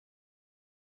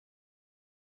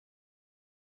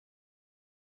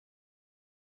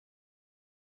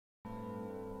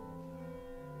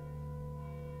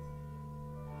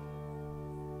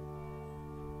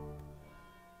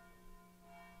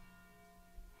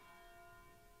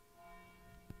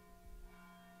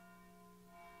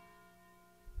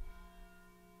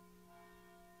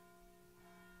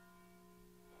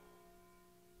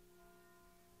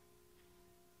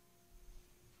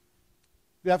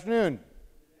Good afternoon.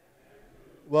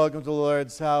 Welcome to the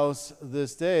Lord's house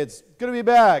this day. It's good to be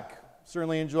back.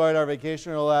 Certainly enjoyed our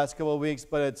vacation over the last couple of weeks,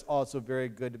 but it's also very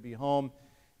good to be home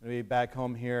and to be back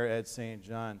home here at St.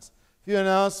 John's. A few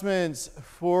announcements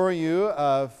for you.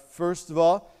 First of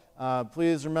all,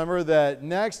 please remember that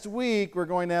next week we're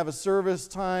going to have a service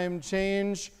time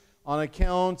change on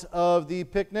account of the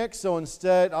picnic. So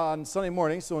instead, on Sunday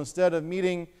morning, instead of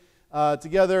meeting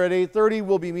together at 8:30,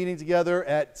 we'll be meeting together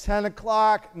at 10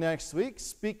 o'clock next week.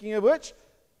 Speaking of which,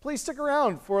 please stick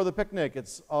around for the picnic.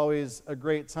 It's always a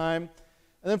great time.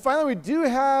 And then finally, we do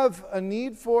have a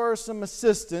need for some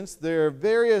assistance. There are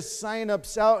various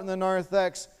sign-ups out in the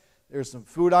narthex. There's some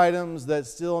food items that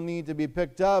still need to be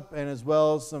picked up, and as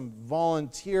well as some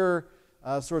volunteer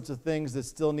sorts of things that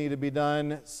still need to be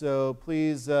done. So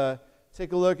please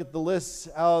take a look at the lists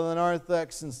out of the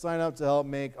narthex and sign up to help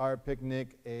make our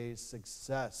picnic a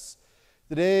success.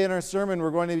 Today in our sermon,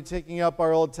 we're going to be taking up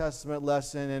our Old Testament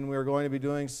lesson, and we're going to be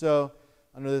doing so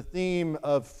under the theme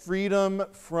of freedom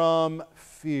from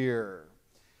fear.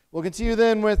 We'll continue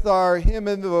then with our hymn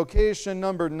of invocation,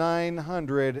 number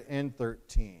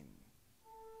 913.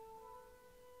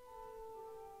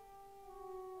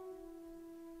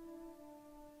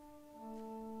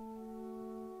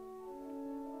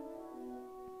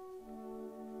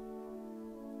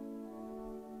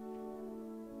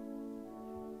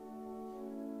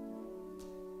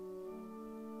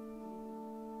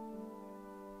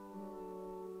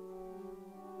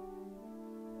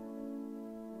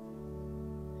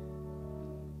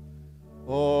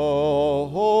 O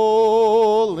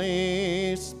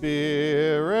Holy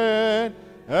Spirit,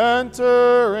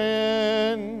 enter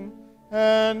in,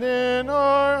 and in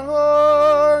our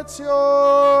hearts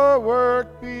your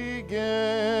work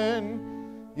begin.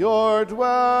 Your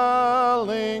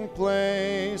dwelling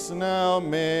place now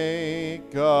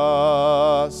make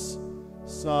us,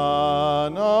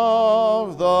 Son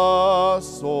of the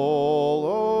soul,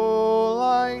 O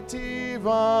light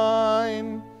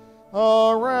divine,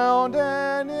 around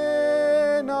and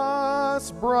in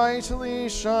us brightly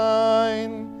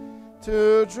shine,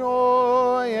 to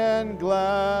joy and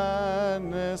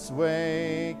gladness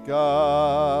wake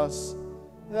us,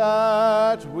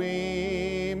 that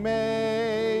we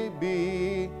may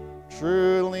be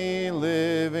truly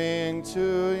living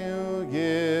to you,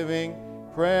 giving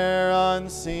prayer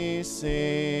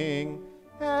unceasing,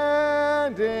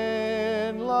 and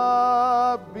in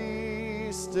love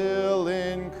be still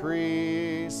increasing.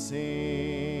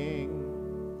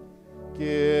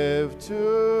 Give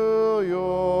to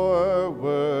your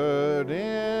word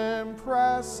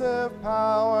impressive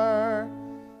power,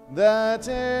 that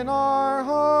in our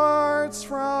hearts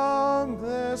from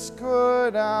this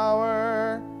good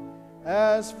hour,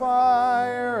 as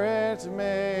fire it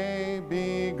may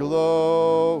be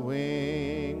glowing,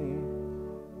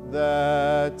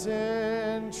 that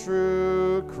in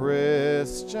true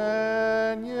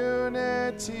Christian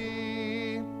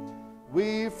unity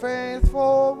we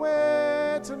faithful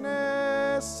witnesses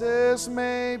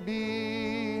may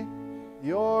be,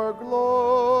 your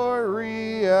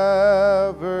glory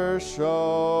ever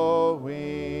showing.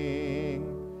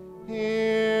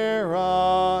 Hear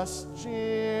us,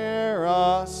 cheer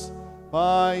us,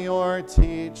 by your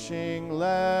teaching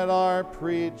let our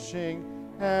preaching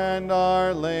and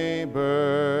our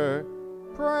labor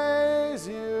praise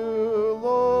you,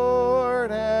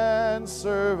 Lord, and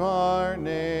serve our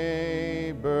neighbor.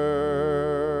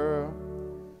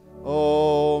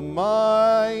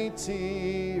 Almighty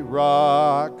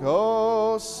Rock,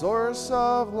 O source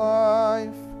of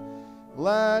life,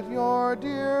 let your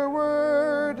dear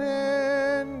word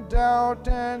in doubt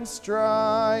and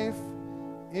strife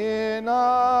in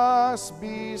us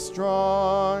be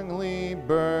strongly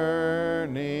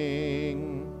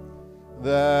burning,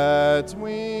 that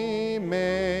we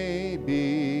may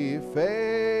be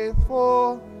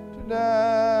faithful to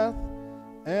death,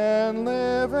 and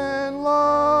live in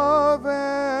love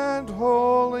and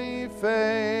holy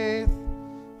faith,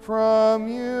 from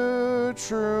you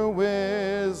true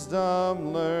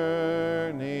wisdom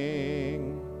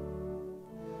learning.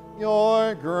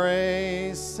 Your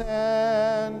grace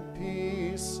and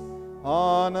peace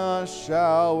on us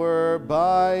shower,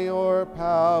 by your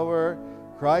power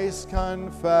Christ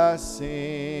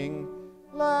confessing,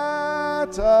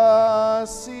 let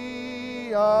us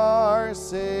see our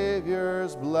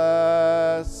Savior's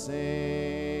blessing.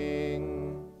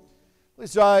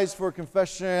 Please rise for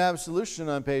confession and absolution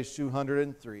on page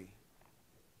 203.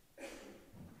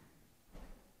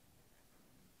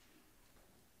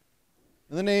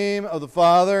 In the name of the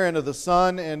Father, and of the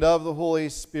Son, and of the Holy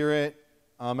Spirit.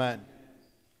 Amen.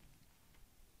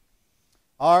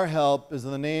 Our help is in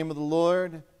the name of the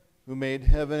Lord, who made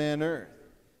heaven and earth.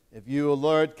 If you, O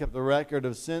Lord, kept the record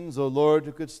of sins, O Lord,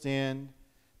 who could stand?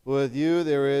 But with you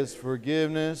there is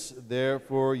forgiveness,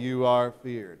 therefore you are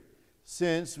feared.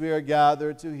 Since we are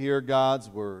gathered to hear God's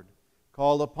word,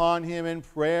 call upon him in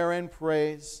prayer and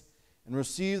praise, and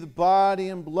receive the body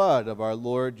and blood of our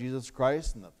Lord Jesus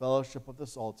Christ in the fellowship of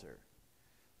this altar.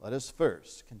 Let us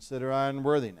first consider our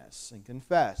unworthiness and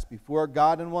confess before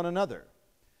God and one another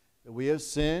that we have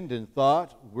sinned in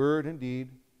thought, word, and deed,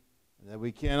 and that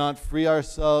we cannot free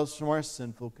ourselves from our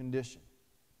sinful condition.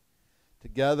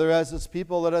 Together as his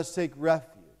people, let us take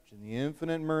refuge in the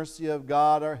infinite mercy of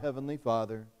God our Heavenly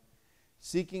Father,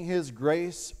 seeking his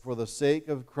grace for the sake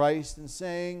of Christ and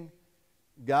saying,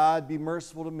 God, be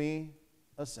merciful to me,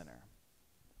 a sinner.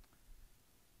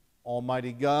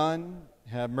 Almighty God,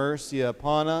 have mercy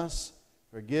upon us,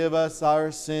 forgive us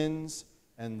our sins,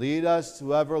 and lead us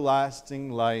to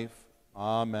everlasting life.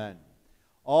 Amen.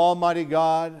 Almighty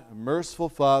God, merciful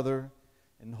Father,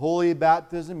 in holy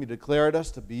baptism you declared us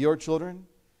to be your children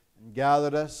and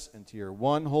gathered us into your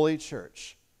one holy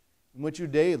church, in which you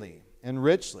daily and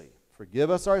richly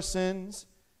forgive us our sins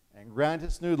and grant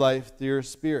us new life through your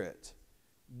Spirit.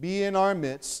 Be in our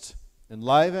midst,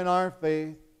 enliven our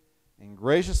faith, and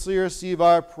graciously receive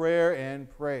our prayer and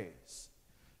praise.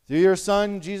 Through your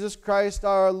Son, Jesus Christ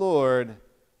our Lord.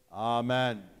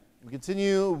 Amen. We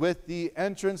continue with the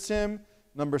entrance hymn,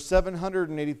 number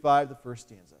 785, the first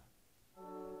stanza.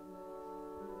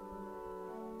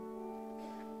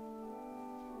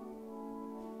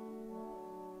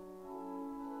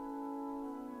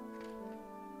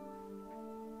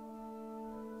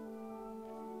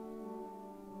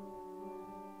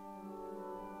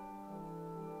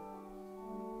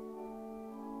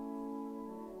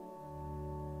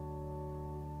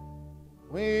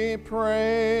 We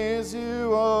praise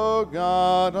you, O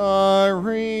God, our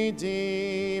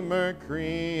Redeemer,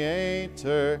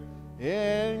 Creator.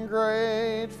 In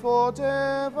grateful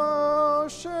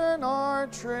devotion our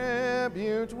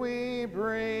tribute we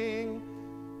bring.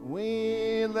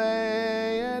 We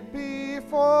lay it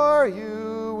before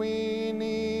you, we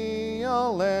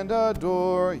kneel and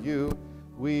adore you.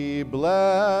 We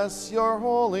bless your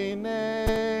holy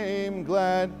name,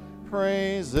 glad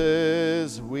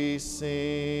praises we sing.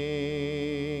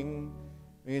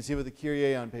 We can see with the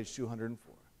Kyrie on page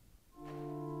 204.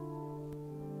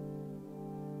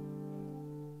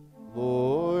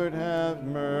 Lord, have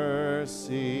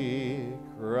mercy.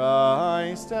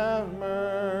 Christ, have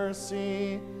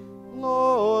mercy.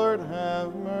 Lord,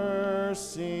 have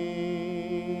mercy.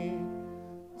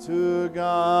 To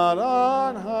God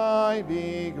on high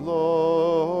be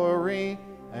glory,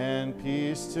 and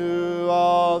peace to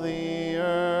all the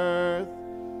earth.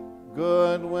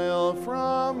 Goodwill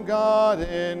from God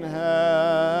in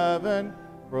heaven,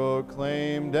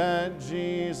 proclaimed at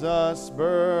Jesus'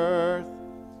 birth.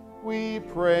 We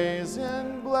praise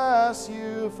and bless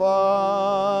you,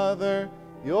 Father,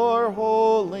 your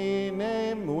holy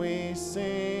name we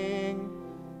sing.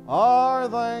 Our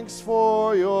thanks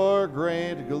for your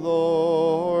great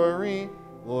glory,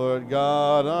 Lord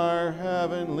God, our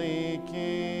heavenly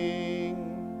King.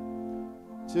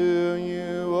 To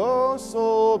you, O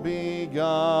soul begotten,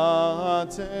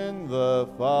 the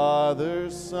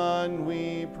Father's Son,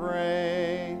 we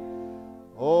pray.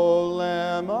 O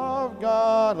Lamb of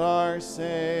God, our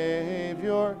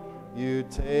Savior, you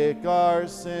take our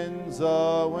sins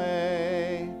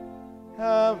away.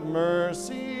 Have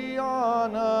mercy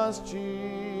on us,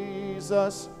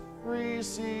 Jesus.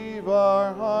 Receive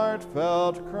our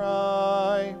heartfelt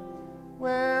cry.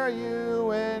 Where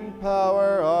you in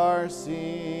power are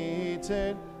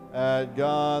seated at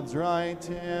God's right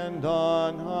hand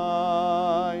on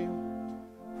high.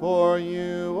 For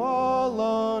you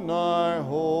alone are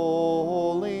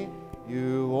holy,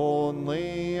 you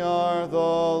only are the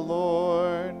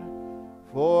Lord.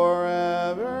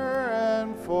 Forever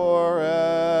and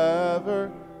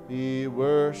forever be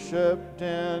worshipped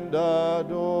and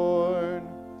adored.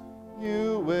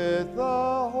 You with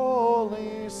the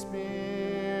Holy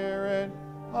Spirit,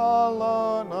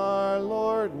 alone our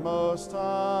Lord most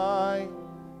high,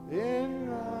 in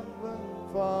God the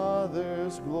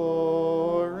Father's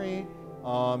glory.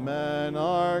 Amen,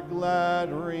 our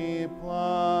glad reply.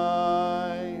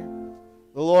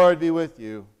 The Lord be with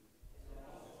you.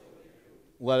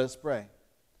 Let us pray.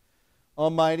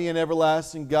 Almighty and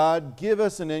everlasting God, give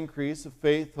us an increase of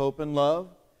faith, hope, and love,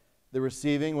 that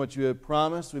receiving what you have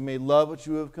promised, we may love what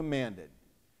you have commanded.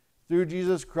 Through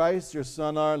Jesus Christ, your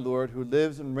Son, our Lord, who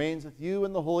lives and reigns with you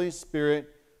in the Holy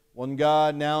Spirit, one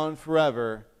God, now and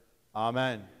forever.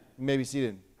 Amen. You may be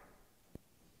seated.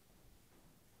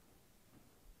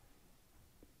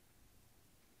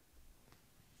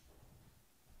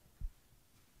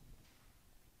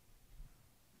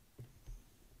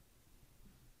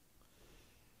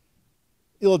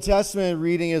 The Old Testament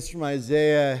reading is from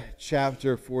Isaiah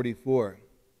chapter 44.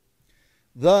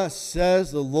 Thus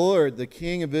says the Lord, the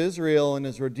King of Israel and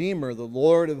his Redeemer, the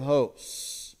Lord of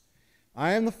hosts.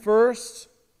 I am the first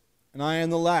and I am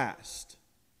the last.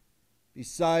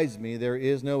 Besides me there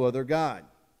is no other God.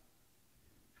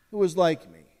 Who is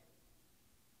like me?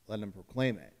 Let him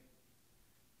proclaim it.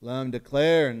 Let him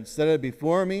declare and set it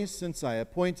before me, since I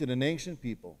appointed an ancient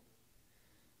people.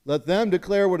 Let them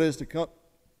declare what is to come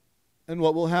and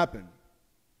what will happen.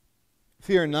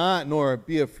 Fear not, nor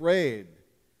be afraid.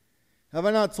 Have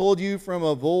I not told you from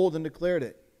of old and declared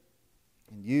it?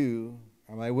 And you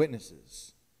are my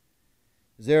witnesses.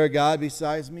 Is there a God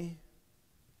besides me?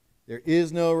 There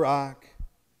is no rock.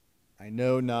 I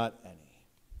know not any.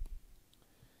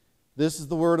 This is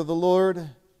the word of the Lord.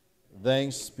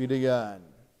 Thanks be to God.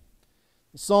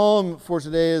 The psalm for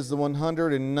today is the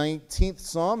 119th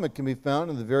psalm. It can be found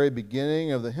in the very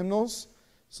beginning of the hymnals,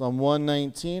 Psalm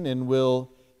 119, and we'll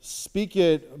speak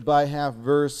it by half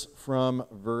verse from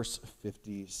verse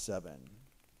 57.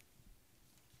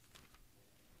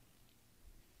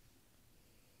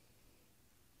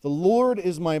 The Lord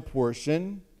is my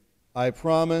portion. I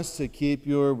promise to keep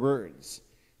your words.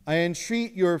 I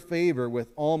entreat your favor with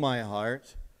all my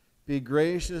heart. Be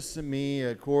gracious to me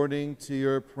according to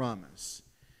your promise.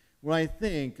 When I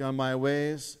think on my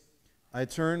ways, I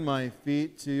turn my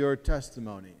feet to your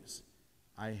testimonies.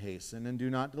 I hasten and do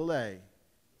not delay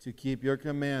to keep your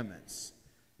commandments.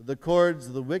 The cords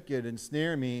of the wicked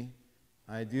ensnare me.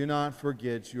 I do not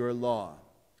forget your law.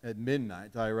 At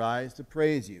midnight I rise to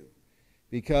praise you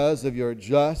because of your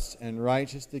just and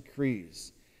righteous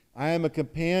decrees. I am a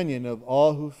companion of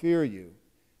all who fear you,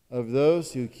 of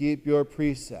those who keep your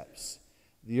precepts.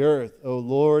 The earth, O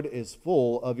Lord, is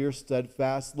full of your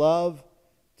steadfast love.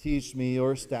 Teach me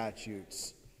your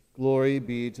statutes. Glory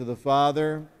be to the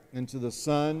Father, and to the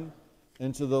Son,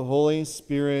 and to the Holy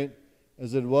Spirit,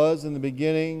 as it was in the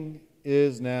beginning,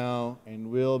 is now, and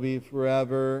will be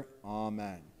forever.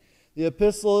 Amen. The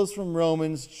epistle is from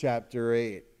Romans chapter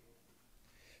 8.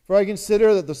 For I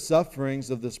consider that the sufferings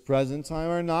of this present time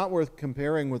are not worth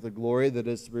comparing with the glory that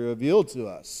is to be revealed to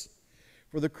us.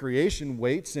 For the creation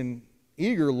waits in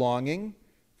eager longing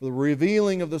for the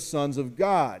revealing of the sons of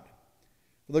God.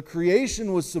 For the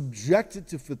creation was subjected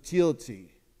to futility,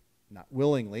 not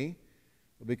willingly,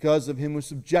 but because of him who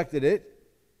subjected it,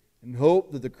 in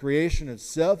hope that the creation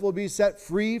itself will be set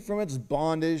free from its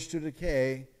bondage to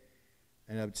decay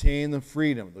and obtain the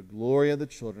freedom of the glory of the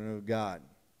children of God.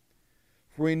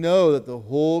 For we know that the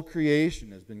whole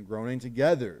creation has been groaning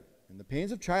together in the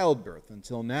pains of childbirth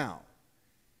until now.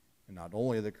 And not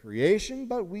only the creation,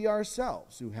 but we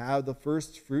ourselves, who have the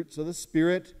first fruits of the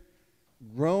Spirit,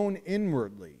 groan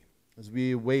inwardly as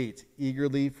we await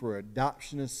eagerly for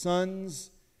adoption as sons,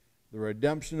 the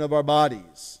redemption of our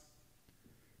bodies.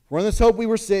 For in this hope we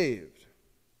were saved.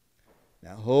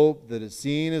 Now hope that is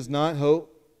seen is not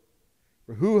hope,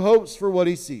 for who hopes for what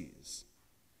he sees?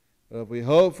 But if we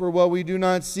hope for what we do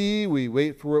not see, we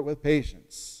wait for it with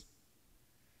patience.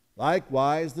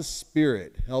 Likewise, the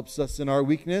Spirit helps us in our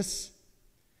weakness,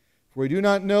 for we do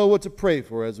not know what to pray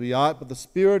for as we ought, but the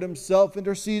Spirit himself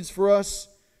intercedes for us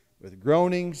with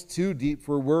groanings too deep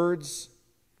for words.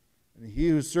 And he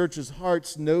who searches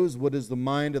hearts knows what is the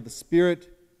mind of the Spirit,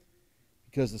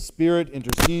 because the Spirit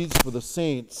intercedes for the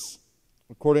saints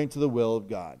according to the will of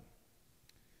God.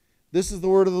 This is the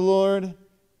word of the Lord.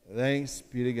 Thanks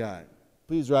be to God.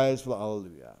 Please rise for the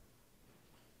Alleluia.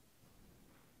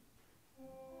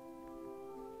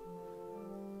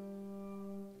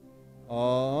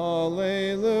 Alleluia,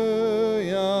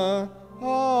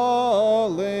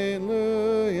 alleluia,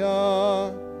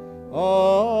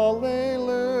 alleluia.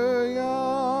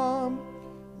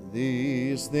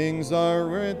 These things are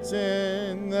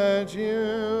written that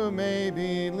you may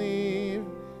believe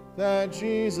that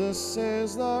Jesus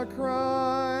is the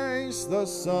Christ, the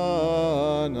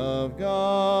Son of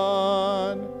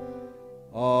God.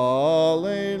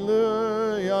 Alleluia,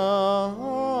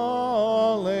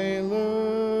 alleluia,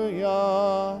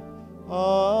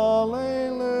 alleluia.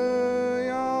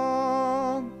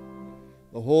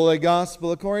 The Holy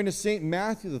Gospel according to St.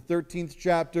 Matthew, the 13th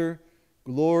chapter.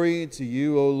 Glory to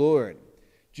you, O Lord.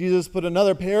 Jesus put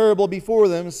another parable before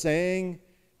them, saying,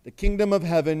 the kingdom of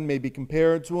heaven may be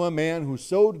compared to a man who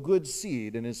sowed good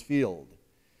seed in his field.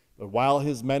 But while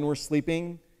his men were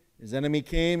sleeping, his enemy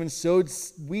came and sowed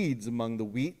weeds among the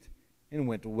wheat and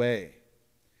went away.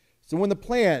 So when the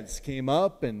plants came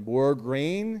up and bore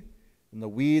grain, and the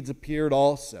weeds appeared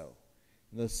also,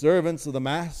 and the servants of the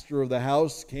master of the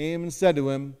house came and said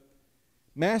to him,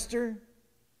 Master,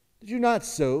 did you not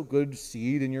sow good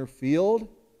seed in your field?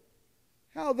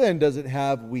 How then does it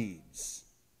have weeds?"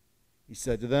 He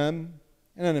said to them,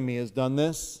 "An enemy has done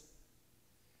this."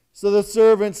 So the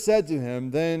servant said to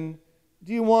him, "Then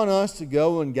do you want us to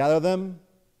go and gather them?"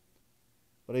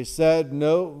 But he said,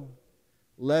 "No,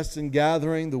 lest in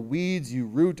gathering the weeds you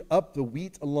root up the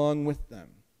wheat along with them.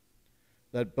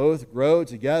 Let both grow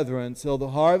together until the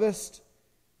harvest.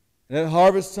 And at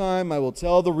harvest time I will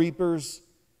tell the reapers,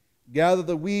 'Gather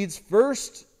the weeds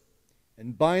first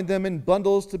and bind them in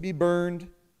bundles to be burned,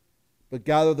 but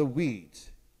gather the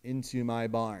wheat into my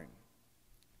barn.'"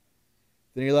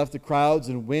 Then he left the crowds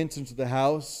and went into the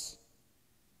house.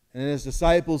 And his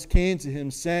disciples came to him,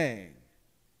 saying,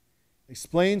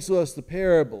 "Explain to us the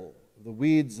parable of the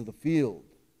weeds of the field."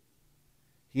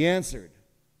 He answered,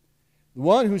 "The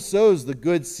one who sows the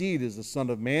good seed is the Son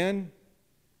of Man.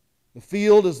 The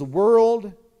field is the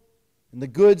world, and the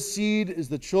good seed is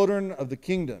the children of the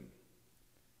kingdom.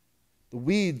 The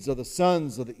weeds are the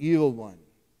sons of the evil one.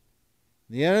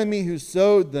 The enemy who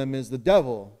sowed them is the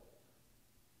devil.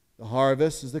 The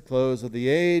harvest is the close of the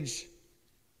age,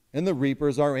 and the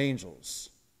reapers are angels.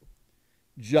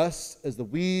 Just as the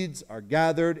weeds are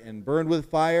gathered and burned with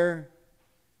fire,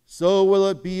 so will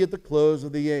it be at the close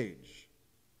of the age.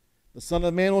 The Son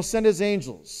of Man will send his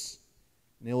angels,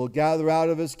 and they will gather out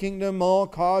of his kingdom all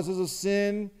causes of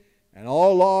sin and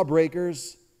all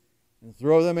lawbreakers, and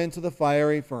throw them into the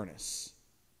fiery furnace.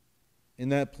 In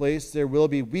that place there will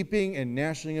be weeping and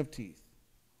gnashing of teeth.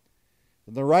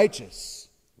 But the righteous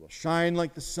will shine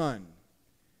like the sun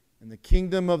in the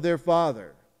kingdom of their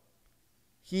Father.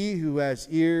 He who has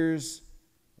ears,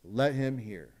 let him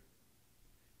hear."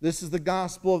 This is the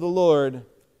gospel of the Lord.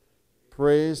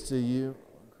 Praise to you,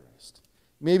 Christ.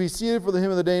 You may be seated for the hymn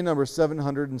of the day, number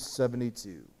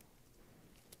 772.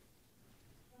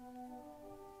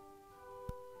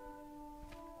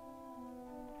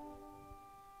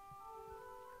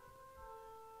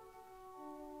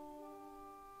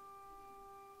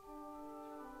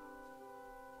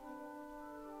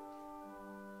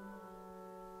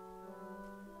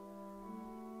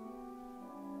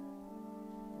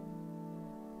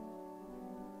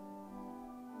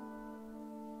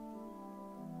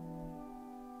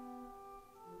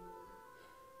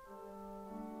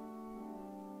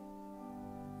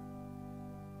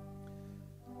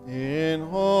 In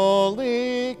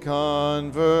holy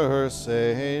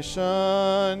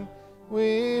conversation,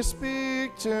 we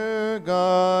speak to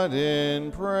God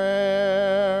in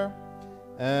prayer,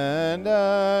 and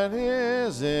at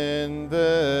his invitation,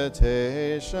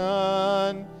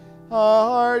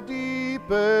 our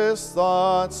deepest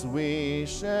thoughts we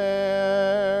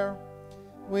share.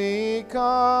 We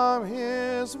come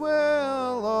his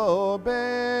will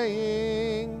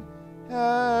obeying,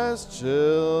 as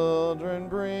children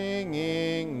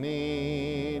bringing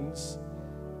needs,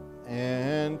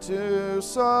 and to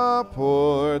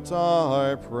support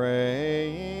our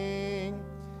praying,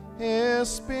 his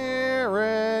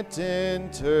Spirit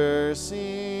intercedes.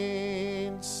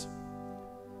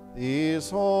 These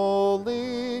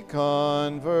holy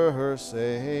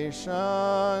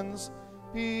conversations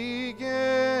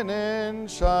begin in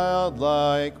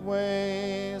childlike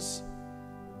ways.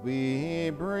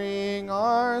 We bring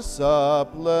our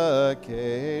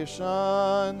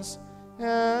supplications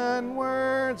and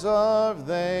words of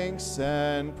thanks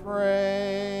and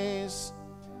praise.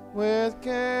 With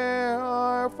care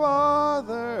our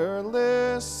Father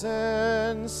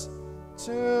listens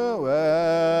to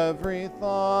every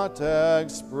thought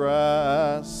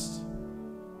expressed.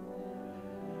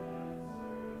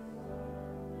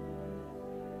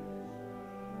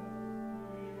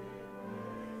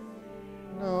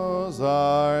 Knows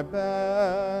our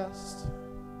best,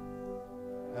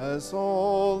 as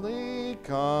holy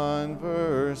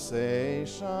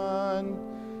conversation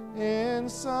in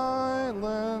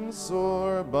silence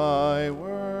or by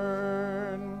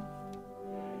word.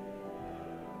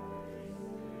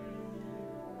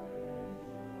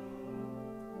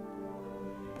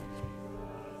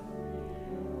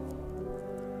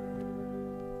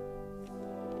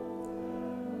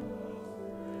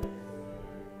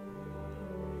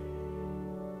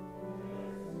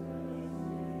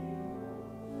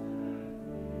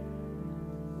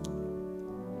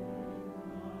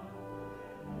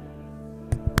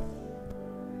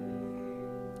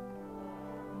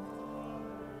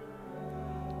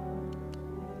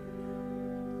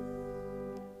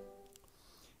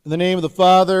 In the name of the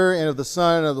Father, and of the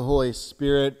Son, and of the Holy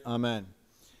Spirit. Amen.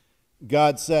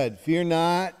 God said, "Fear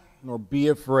not, nor be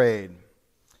afraid.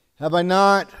 Have I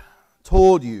not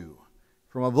told you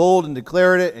from of old and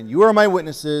declared it, and you are my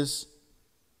witnesses?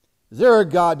 Is there a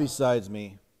God besides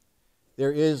me?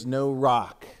 There is no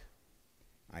rock.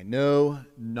 I know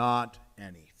not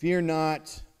any. Fear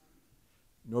not,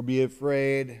 nor be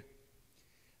afraid.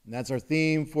 And that's our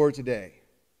theme for today.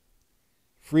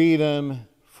 Freedom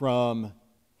from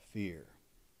fear.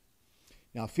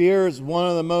 Now, fear is one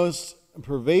of the most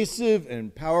pervasive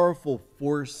and powerful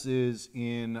forces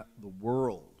in the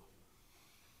world.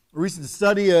 A recent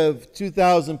study of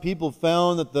 2,000 people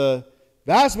found that the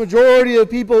vast majority of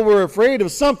people were afraid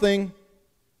of something.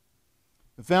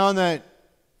 It found that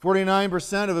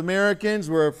 49% of Americans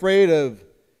were afraid of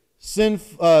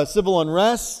civil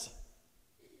unrest.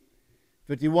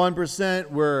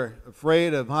 51% were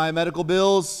afraid of high medical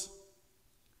bills.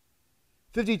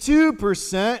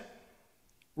 52%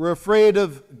 were afraid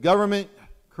of government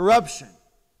corruption.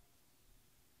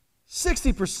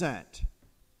 60%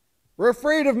 were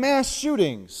afraid of mass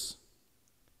shootings.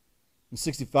 And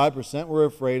 65% were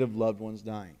afraid of loved ones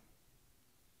dying.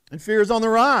 And fear is on the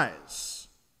rise.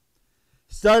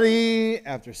 Study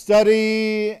after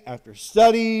study after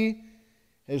study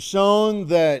has shown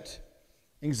that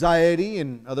anxiety,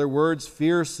 in other words,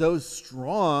 fear so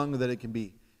strong that it can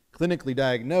be clinically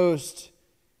diagnosed,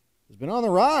 has been on the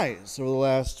rise over the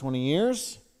last 20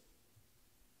 years.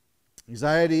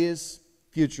 Anxiety is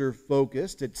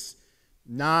future-focused. It's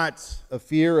not a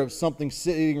fear of something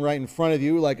sitting right in front of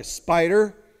you like a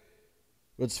spider,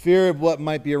 but it's fear of what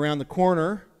might be around the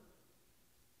corner,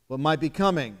 what might be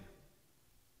coming.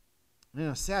 And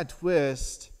a sad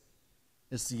twist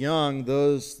is the young,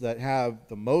 those that have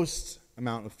the most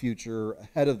amount of future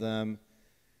ahead of them,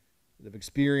 that have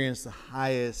experienced the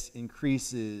highest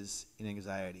increases in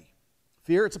anxiety.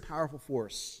 Fear, it's a powerful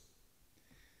force.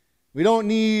 We don't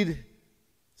need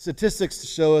statistics to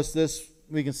show us this.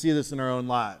 We can see this in our own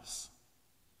lives.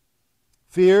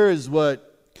 Fear is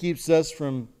what keeps us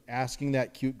from asking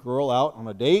that cute girl out on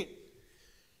a date.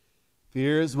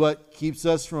 Fear is what keeps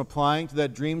us from applying to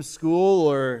that dream school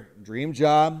or dream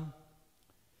job.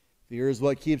 Fear is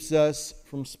what keeps us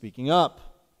from speaking up.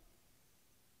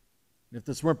 And if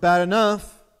this weren't bad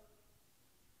enough,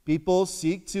 people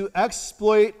seek to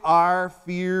exploit our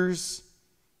fears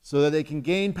so that they can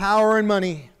gain power and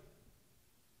money.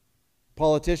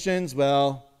 Politicians,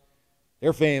 well,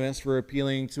 they're famous for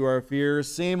appealing to our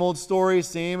fears. Same old story,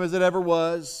 same as it ever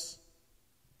was.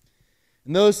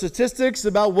 And those statistics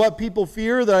about what people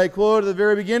fear that I quoted at the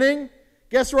very beginning,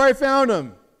 guess where I found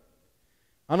them?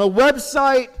 On a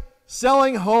website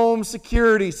selling home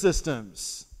security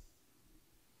systems.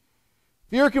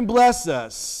 Fear can bless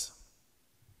us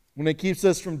when it keeps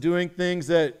us from doing things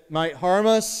that might harm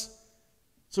us.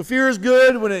 So fear is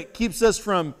good when it keeps us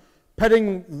from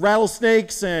petting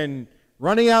rattlesnakes and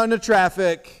running out into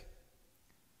traffic.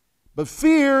 But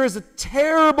fear is a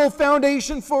terrible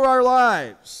foundation for our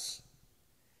lives.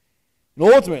 It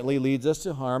ultimately leads us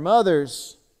to harm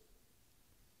others.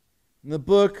 And the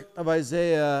book of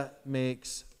Isaiah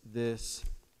makes this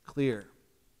clear.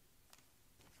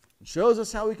 It shows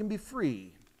us how we can be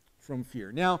free from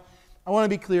fear. Now, I want to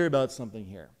be clear about something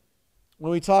here.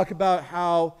 When we talk about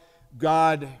how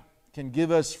God can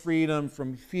give us freedom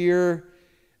from fear,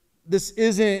 this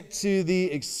isn't to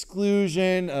the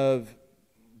exclusion of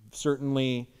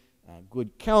certainly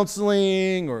good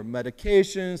counseling or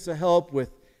medications to help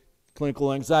with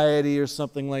clinical anxiety or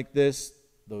something like this.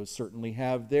 Those certainly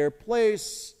have their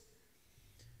place.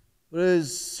 But it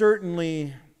is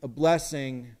certainly a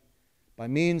blessing by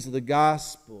means of the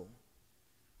gospel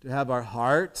to have our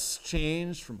hearts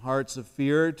changed from hearts of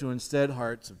fear to instead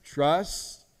hearts of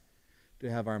trust, to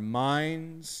have our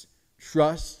minds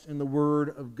trust in the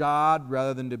Word of God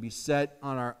rather than to be set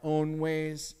on our own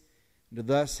ways, and to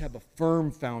thus have a firm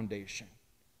foundation,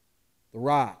 the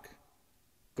rock,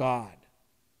 God,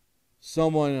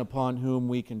 someone upon whom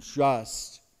we can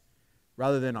trust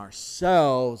rather than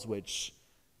ourselves, which,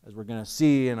 as we're going to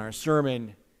see in our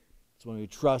sermon, it's when we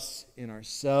trust in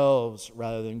ourselves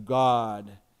rather than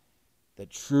God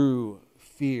that true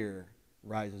fear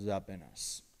rises up in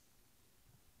us.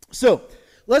 So,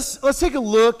 let's take a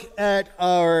look at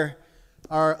our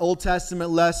Old Testament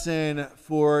lesson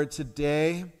for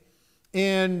today.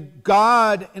 And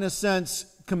God, in a sense,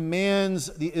 commands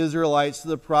the Israelites, to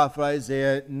the prophet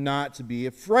Isaiah, not to be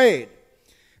afraid.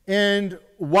 And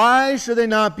why should they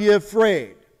not be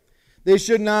afraid? They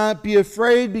should not be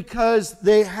afraid because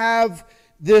they have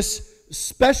this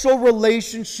special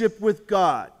relationship with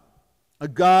God, a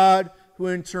God who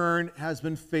in turn has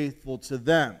been faithful to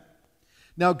them.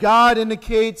 Now, God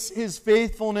indicates His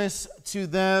faithfulness to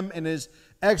them and His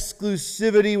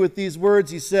exclusivity with these words.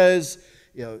 He says,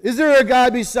 is there a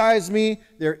God besides me?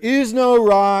 There is no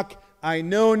rock, I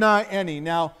know not any.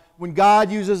 Now, when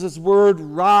God uses this word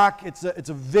rock, it's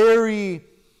a very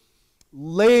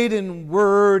laden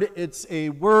word. It's a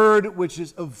word which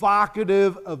is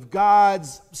evocative of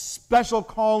God's special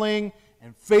calling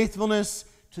and faithfulness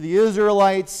to the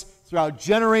Israelites throughout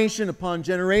generation upon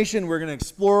generation. We're going to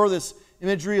explore this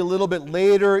imagery a little bit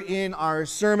later in our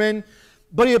sermon.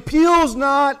 But he appeals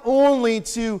not only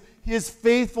to his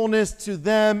faithfulness to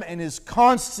them and his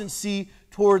constancy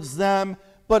towards them,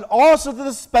 but also to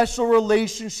the special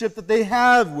relationship that they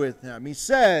have with him. He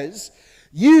says,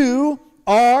 "You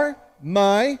are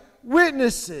my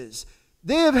witnesses."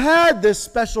 They have had this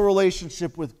special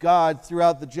relationship with God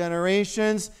throughout the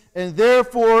generations, and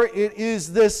therefore it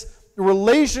is this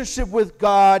relationship with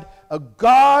God, a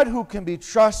God who can be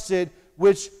trusted,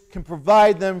 which can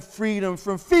provide them freedom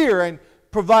from fear, and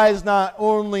provides not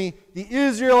only the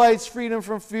Israelites freedom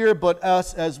from fear, but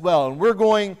us as well. And we're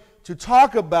going to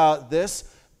talk about this.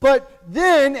 But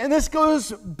then, and this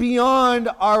goes beyond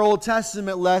our Old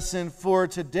Testament lesson for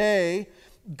today,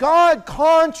 God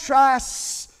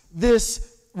contrasts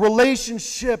this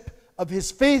relationship of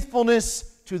his faithfulness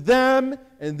to them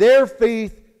and their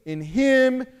faith in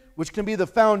him, which can be the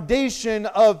foundation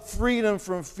of freedom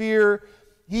from fear.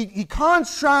 He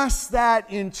contrasts that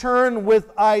in turn with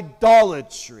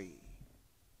idolatry,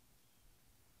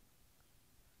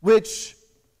 which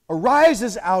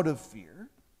arises out of fear,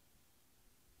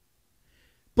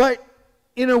 but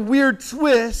in a weird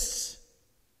twist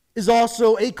is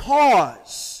also a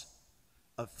cause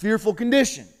of fearful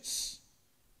conditions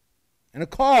and a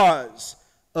cause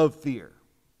of fear.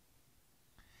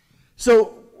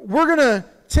 So we're going to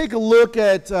take a look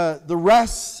at the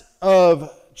rest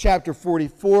of chapter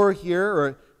 44 here,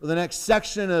 or the next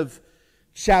section of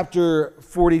chapter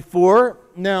 44.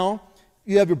 Now,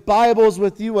 you have your Bibles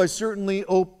with you. I certainly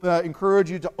encourage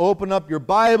you to open up your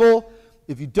Bible.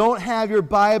 If you don't have your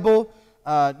Bible,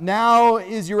 now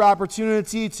is your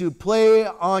opportunity to play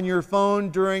on your phone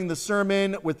during the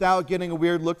sermon without getting a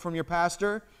weird look from your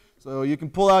pastor. So you can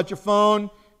pull out your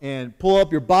phone and pull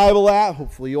up your Bible app.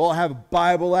 Hopefully you all have a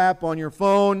Bible app on your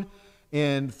phone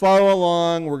and follow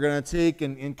along. We're going to take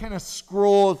and kind of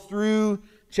scroll through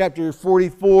chapter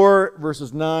 44,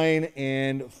 verses 9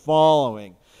 and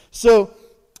following. So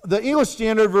the English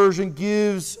Standard Version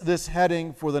gives this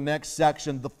heading for the next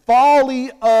section, "The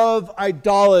Folly of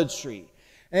Idolatry."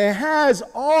 And it has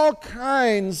all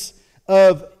kinds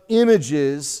of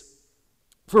images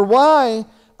for why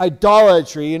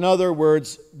idolatry, in other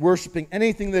words, worshiping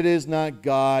anything that is not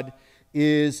God,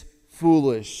 is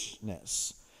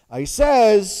foolishness. He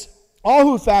says, "All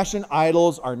who fashion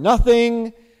idols are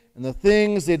nothing, and the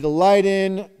things they delight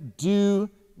in do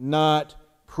not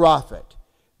profit.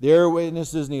 Their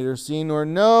witnesses neither see nor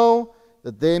know,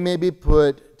 that they may be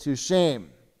put to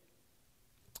shame."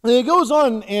 And he goes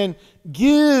on and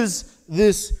gives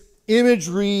this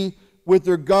imagery with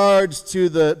regards to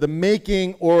the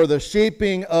making or the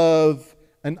shaping of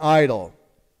an idol.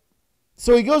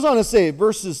 So he goes on to say,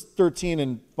 verses 13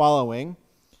 and following,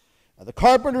 "The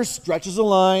carpenter stretches a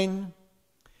line,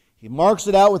 he marks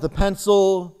it out with a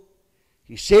pencil,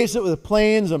 he shapes it with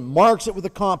planes and marks it with a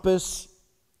compass.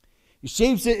 He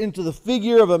shapes it into the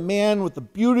figure of a man with the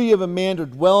beauty of a man to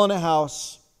dwell in a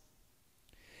house.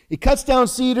 He cuts down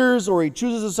cedars, or he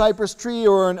chooses a cypress tree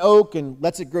or an oak and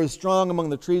lets it grow strong among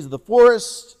the trees of the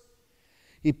forest.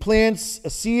 He plants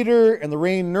a cedar and the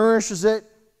rain nourishes it.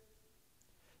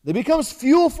 It becomes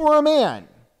fuel for a man.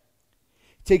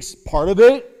 He takes part of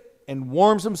it and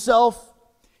warms himself.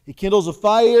 He kindles a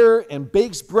fire and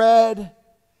bakes bread.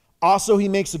 Also he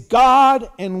makes a god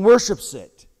and worships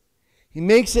it. He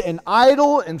makes it an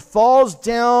idol and falls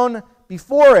down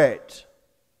before it.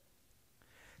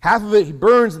 Half of it he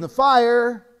burns in the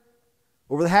fire.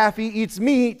 Over the half he eats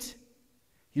meat.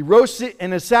 He roasts it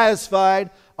and is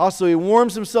satisfied. Also he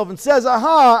warms himself and says,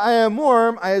 "Aha, I am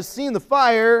warm. I have seen the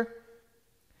fire."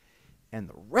 And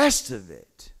the rest of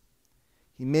it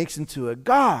he makes into a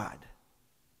god,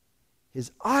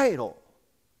 his idol,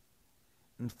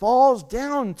 and falls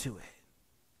down to it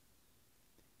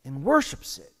and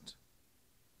worships it.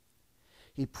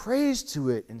 He prays to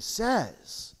it and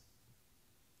says,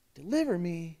 "Deliver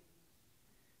me,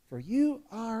 for you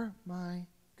are my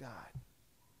God."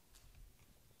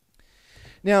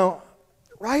 Now,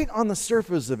 right on the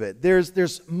surface of it,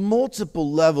 there's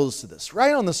multiple levels to this.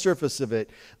 Right on the surface of it,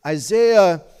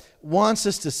 Isaiah wants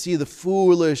us to see the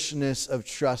foolishness of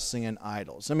trusting in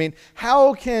idols. I mean,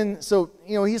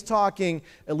 he's talking,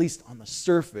 at least on the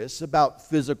surface, about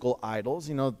physical idols,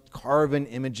 carven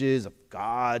images of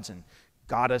gods and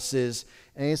goddesses.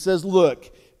 And he says,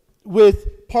 look,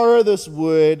 with part of this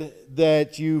wood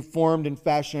that you formed and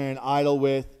fashioned an idol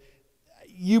with,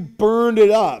 you burned it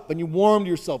up and you warmed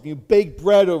yourself and you baked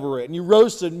bread over it and you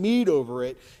roasted meat over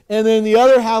it. And then the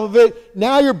other half of it,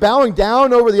 now you're bowing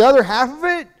down over the other half of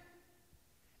it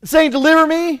and saying, deliver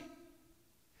me.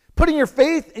 Putting your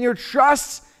faith and your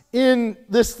trust in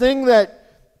this thing that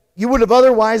you would have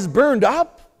otherwise burned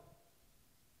up.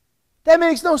 That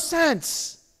makes no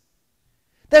sense.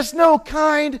 That's no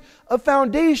kind of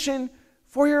foundation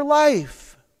for your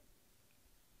life.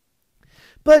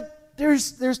 But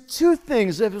there's two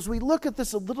things, as we look at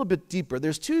this a little bit deeper,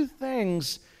 there's two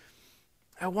things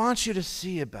I want you to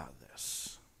see about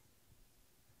this.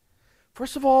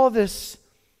 First of all, this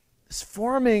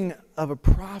forming of a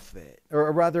prophet,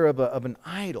 or rather of an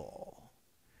idol,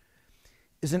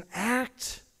 is an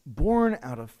act born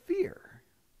out of fear.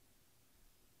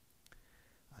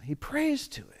 He prays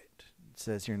to it. It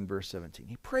says here in verse 17.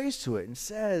 He prays to it and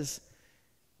says,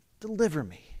 deliver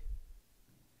me,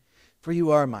 for you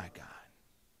are my God.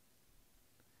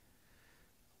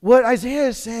 What Isaiah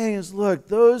is saying is, look,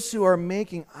 those who are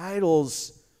making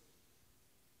idols,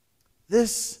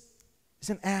 this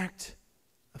is an act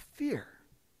of fear.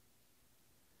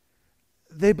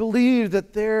 They believe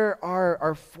that there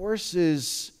are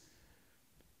forces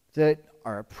that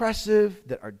are oppressive,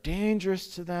 that are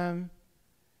dangerous to them,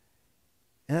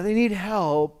 and that they need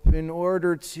help in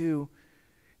order to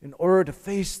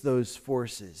face those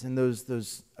forces and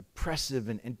those oppressive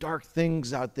and dark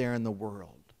things out there in the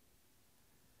world.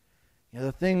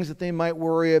 The things that they might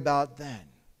worry about then.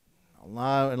 In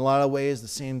a lot of ways, the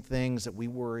same things that we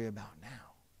worry about now.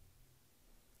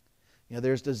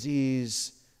 There's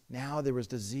disease now, there was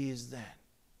disease then.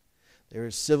 There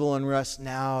is civil unrest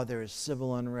now, there is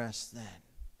civil unrest then.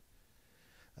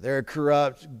 There are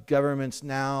corrupt governments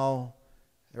now,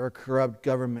 there are corrupt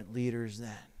government leaders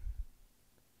then.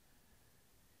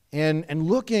 And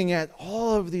looking at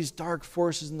all of these dark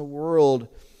forces in the world,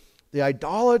 the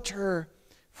idolater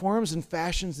forms and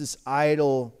fashions this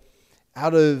idol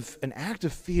out of an act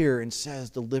of fear and says,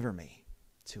 deliver me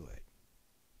to it.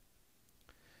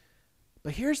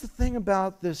 But here's the thing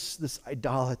about this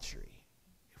idolatry.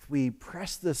 If we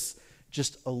press this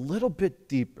just a little bit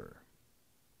deeper,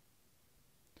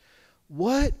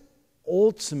 what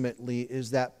ultimately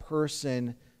is that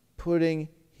person putting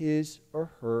his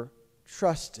or her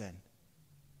trust in?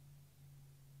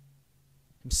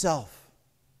 Himself.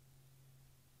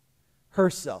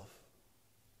 Herself.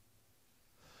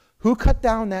 Who cut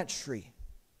down that tree?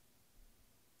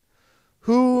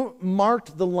 Who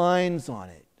marked the lines on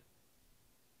it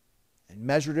and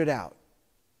measured it out?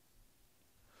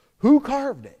 Who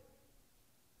carved it?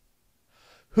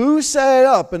 Who set it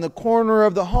up in the corner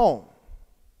of the home?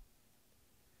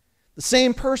 The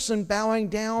same person bowing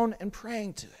down and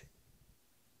praying to it.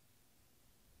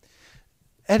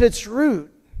 At its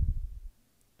root,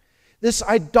 this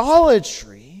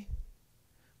idolatry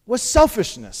was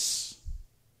selfishness.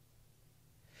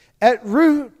 At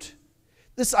root,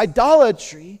 this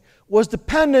idolatry was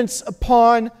dependence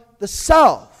upon the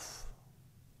self.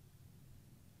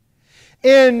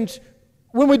 And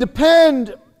when we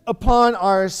depend upon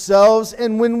ourselves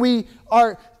and when we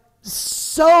are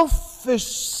selfishly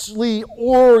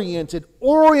oriented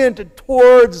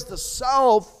towards the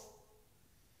self,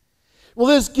 well,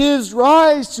 this gives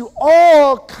rise to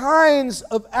all kinds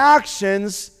of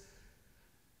actions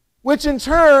which in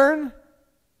turn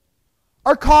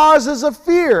are causes of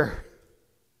fear.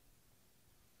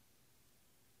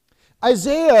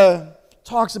 Isaiah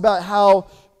talks about how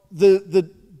the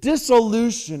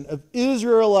dissolution of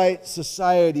Israelite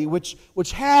society, which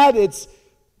had its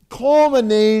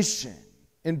culmination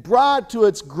and brought to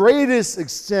its greatest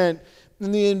extent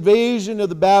in the invasion of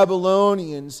the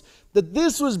Babylonians, that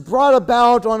this was brought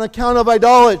about on account of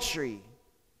idolatry.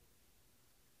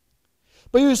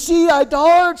 But you see,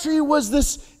 idolatry was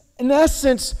this, in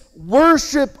essence,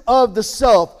 worship of the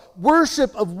self,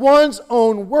 worship of one's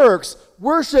own works,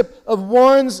 worship of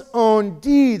one's own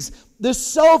deeds. This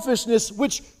selfishness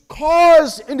which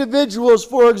caused individuals,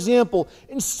 for example,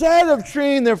 instead of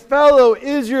treating their fellow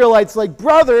Israelites like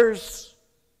brothers,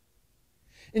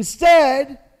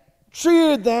 instead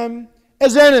treated them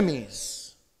as enemies.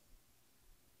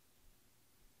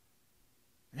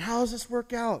 And how does this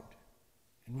work out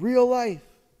in real life?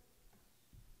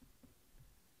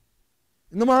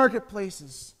 In the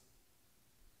marketplaces,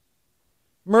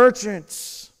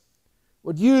 merchants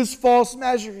would use false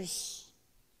measures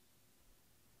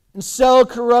and sell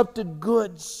corrupted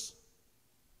goods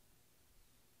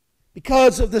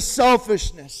because of the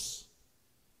selfishness,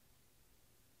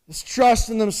 this trust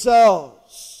in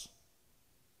themselves,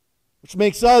 which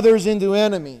makes others into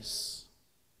enemies.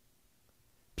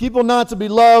 People not to be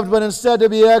loved, but instead to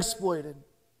be exploited.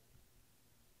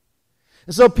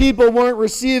 And so people weren't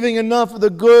receiving enough of the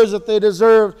goods that they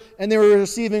deserved, and they were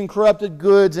receiving corrupted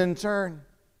goods in turn.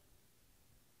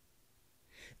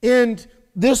 And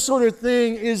this sort of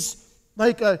thing is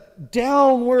like a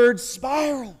downward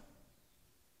spiral,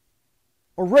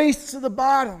 a race to the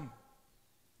bottom.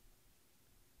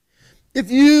 If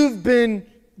you've been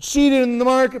cheated in the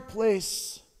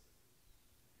marketplace,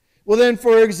 well then,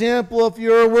 for example, if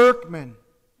you're a workman,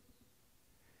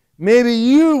 maybe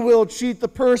you will cheat the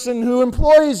person who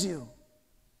employs you.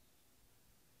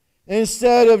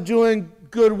 Instead of doing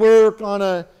good work on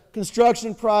a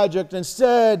construction project,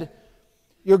 instead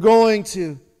you're going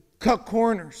to cut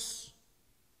corners,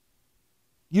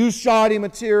 use shoddy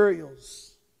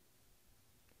materials,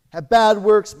 have bad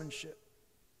workmanship.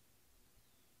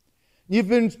 You've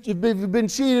been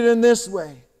cheated in this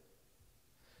way.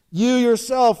 You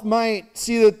yourself might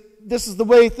see that this is the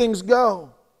way things go.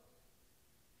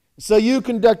 So you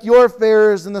conduct your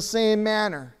affairs in the same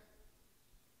manner.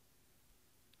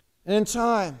 And in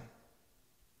time,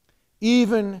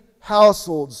 even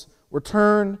households were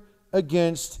turned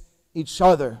against each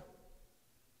other.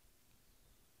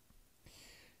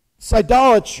 It's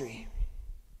idolatry.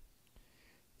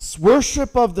 It's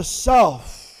worship of the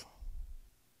self.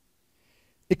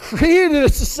 It created a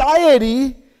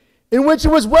society in which it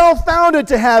was well-founded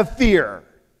to have fear.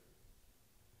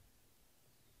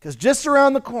 Because just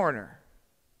around the corner,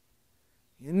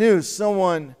 you knew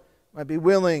someone might be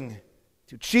willing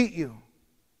to cheat you,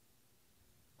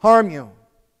 harm you,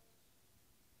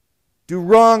 do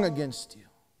wrong against you.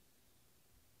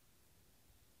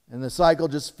 And the cycle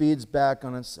just feeds back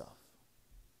on itself.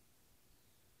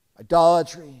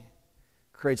 Idolatry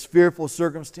creates fearful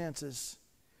circumstances.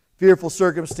 Fearful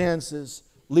circumstances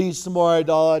leads to more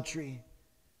idolatry.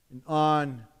 And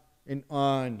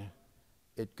on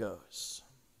it goes.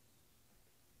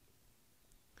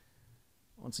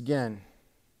 Once again,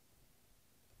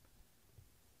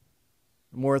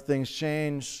 the more things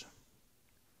change,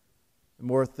 the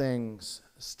more things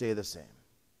stay the same.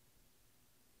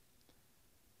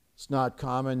 It's not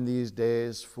common these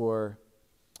days for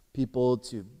people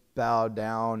to bow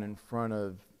down in front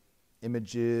of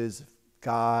images of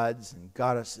gods and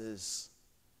goddesses.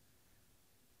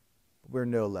 But we're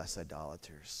no less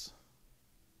idolaters.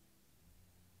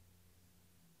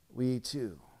 We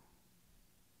too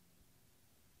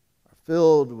are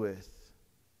filled with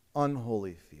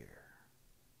unholy fear,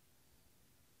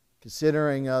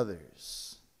 considering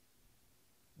others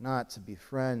not to be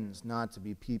friends, not to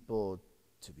be people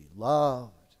to be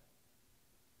loved,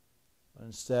 but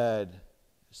instead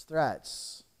as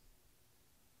threats,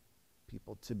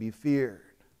 people to be feared.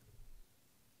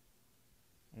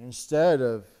 And instead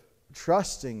of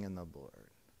trusting in the Lord,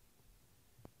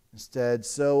 instead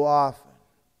so often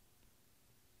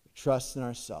we trust in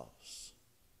ourselves.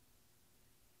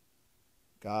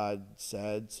 God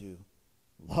said to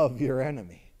love your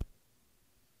enemy,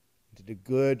 to do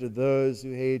good to those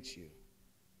who hate you.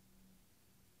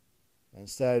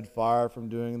 Instead, far from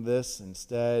doing this,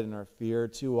 instead, in our fear,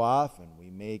 too often, we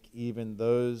make even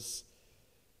those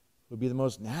who would be the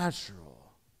most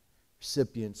natural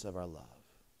recipients of our love,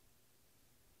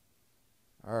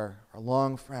 our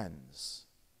long friends,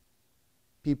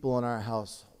 people in our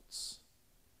households,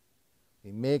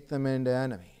 we make them into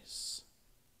enemies.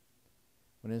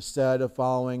 When instead of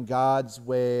following God's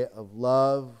way of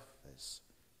love, as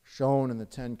shown in the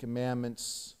Ten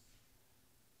Commandments,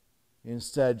 we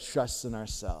instead trust in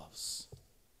ourselves.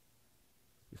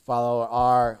 We follow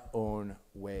our own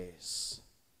ways.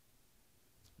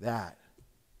 That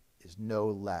is no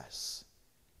less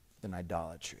than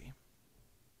idolatry.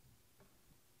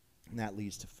 And that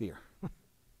leads to fear.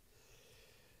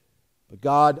 But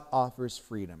God offers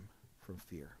freedom from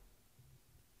fear.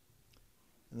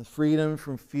 And the freedom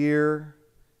from fear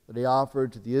that He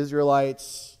offered to the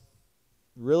Israelites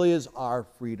really is our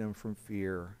freedom from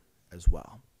fear as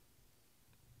well.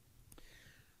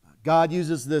 God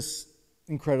uses this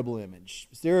incredible image.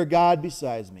 Is there a God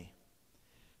besides me?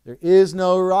 There is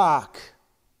no rock.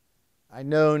 I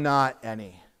know not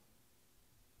any.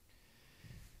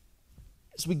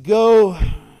 As we go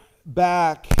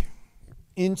back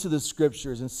into the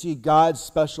Scriptures and see God's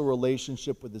special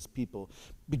relationship with His people,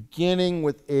 beginning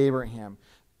with Abraham,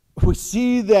 we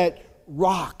see that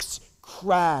rocks,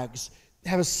 crags,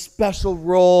 have a special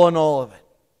role in all of it.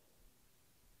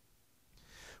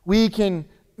 We can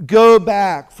go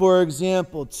back, for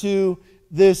example, to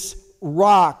this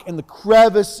rock and the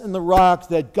crevice in the rock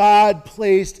that God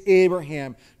placed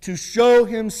Abraham to show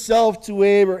Himself to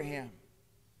Abraham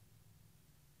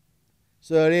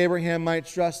so that Abraham might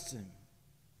trust Him.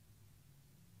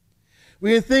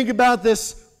 We can think about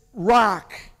this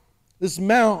rock this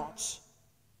mount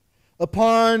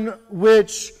upon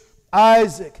which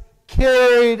Isaac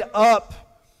carried up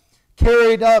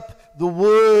the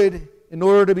wood in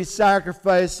order to be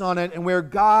sacrificed on it, and where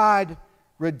God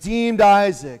redeemed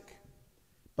Isaac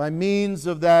by means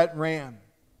of that ram.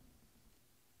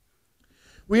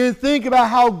 We can think about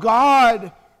how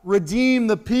God redeemed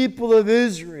the people of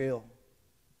Israel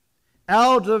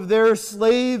out of their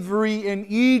slavery in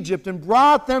Egypt and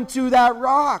brought them to that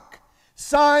rock,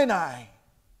 Sinai,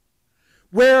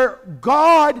 where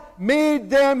God made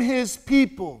them His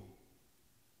people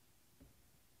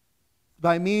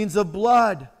by means of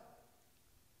blood,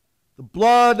 the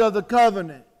blood of the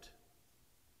covenant,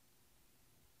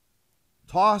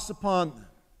 tossed upon them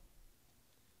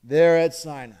there at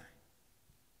Sinai.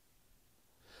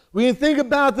 We can think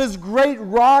about this great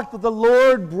rock that the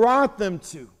Lord brought them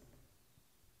to,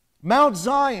 Mount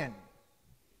Zion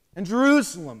in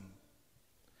Jerusalem,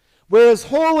 where His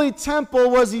holy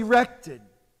temple was erected,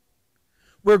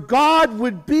 where God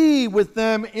would be with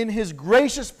them in His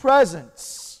gracious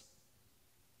presence.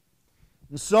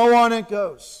 And so on it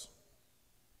goes.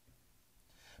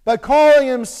 By calling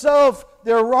Himself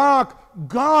their rock,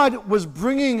 God was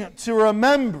bringing to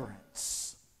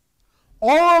remembrance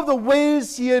all of the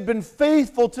ways He had been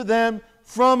faithful to them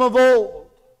from of old.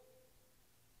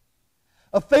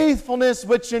 A faithfulness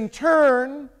which in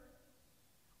turn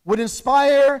would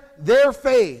inspire their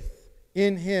faith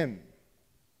in Him.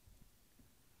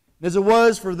 As it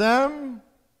was for them,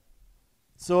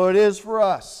 so it is for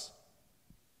us.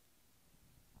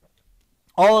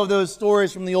 All of those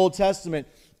stories from the Old Testament,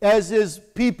 as His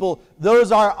people,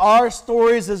 those are our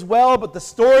stories as well, but the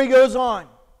story goes on.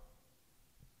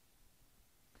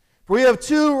 For we have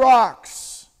two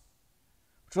rocks,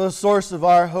 which are the source of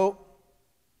our hope.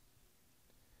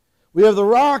 We have the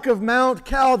rock of Mount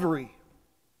Calvary,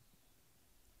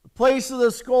 the place of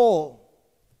the skull,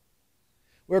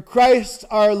 where Christ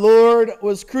our Lord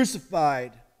was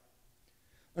crucified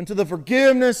unto the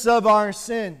forgiveness of our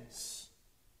sins.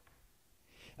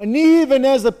 And even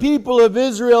as the people of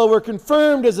Israel were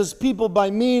confirmed as His people by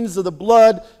means of the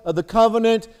blood of the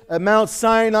covenant at Mount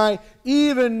Sinai,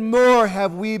 even more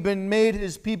have we been made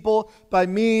His people by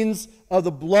means of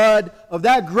the blood of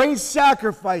that great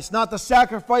sacrifice, not the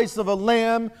sacrifice of a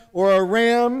lamb or a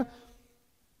ram,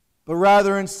 but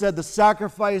rather instead the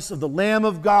sacrifice of the Lamb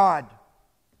of God,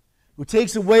 who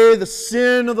takes away the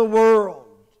sin of the world.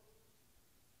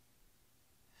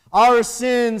 Our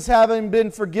sins having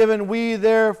been forgiven, we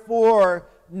therefore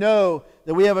know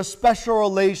that we have a special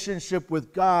relationship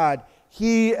with God,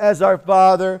 He as our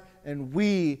Father and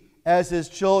we as His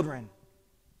children.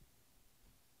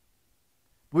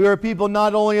 We are a people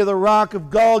not only of the rock of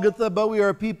Golgotha, but we are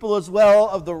a people as well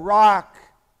of the rock,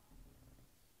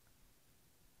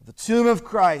 the tomb of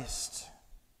Christ,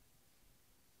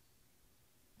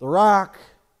 the rock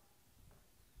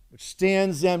which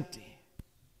stands empty,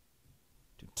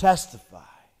 testify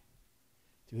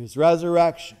to His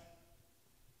resurrection.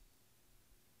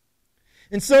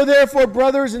 And so therefore,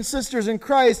 brothers and sisters in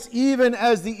Christ, even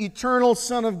as the eternal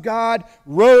Son of God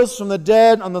rose from the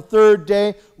dead on the third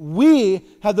day, we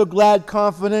have the glad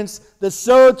confidence that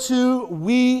so too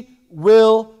we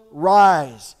will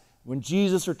rise when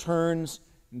Jesus returns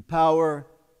in power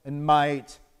and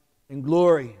might and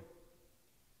glory.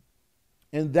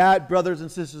 And that, brothers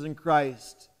and sisters in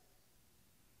Christ,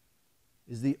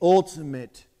 is the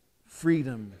ultimate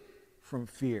freedom from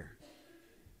fear.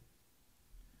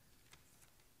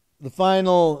 The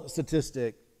final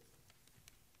statistic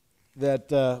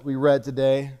that we read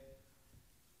today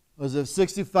was that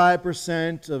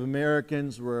 65% of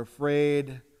Americans were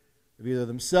afraid of either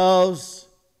themselves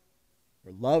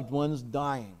or loved ones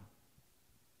dying.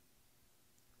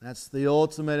 That's the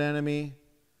ultimate enemy,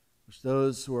 which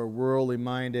those who are worldly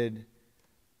minded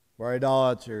or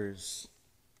idolaters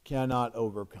cannot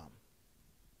overcome.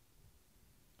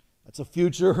 That's a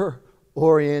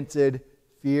future-oriented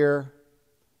fear,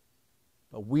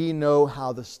 but we know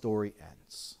how the story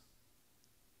ends.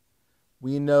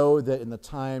 We know that in the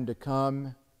time to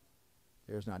come,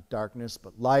 there's not darkness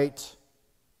but light.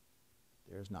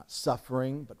 There's not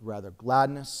suffering but rather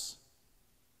gladness.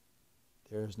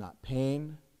 There's not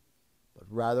pain but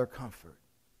rather comfort.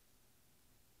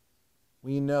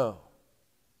 We know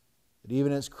that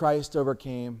even as Christ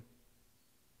overcame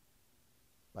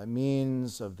by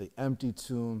means of the empty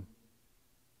tomb,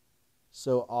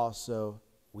 so also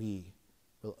we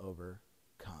will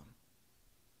overcome.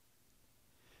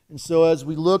 And so as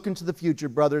we look into the future,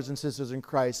 brothers and sisters in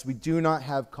Christ, we do not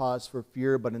have cause for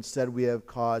fear, but instead we have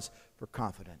cause for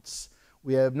confidence.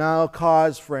 We have now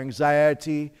cause for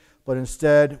anxiety, but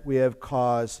instead we have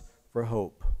cause for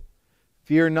hope.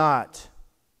 Fear not,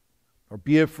 or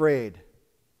be afraid.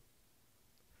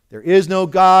 There is no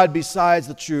God besides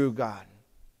the true God.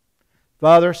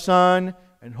 Father, Son,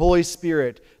 and Holy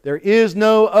Spirit. There is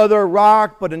no other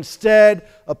rock, but instead,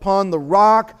 upon the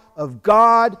rock of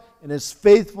God and His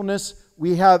faithfulness,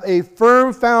 we have a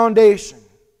firm foundation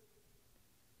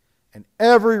and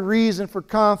every reason for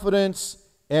confidence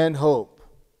and hope.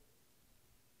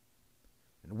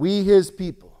 And we, His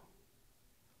people,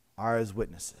 are His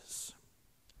witnesses.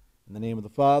 In the name of the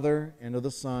Father, and of the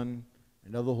Son,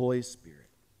 and of the Holy Spirit.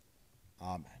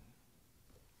 Amen.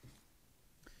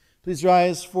 Please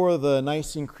rise for the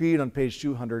Nicene Creed on page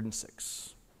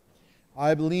 206.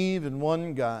 I believe in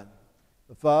one God,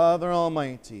 the Father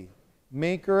Almighty,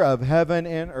 maker of heaven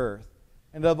and earth,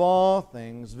 and of all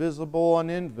things visible and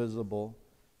invisible,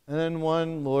 and in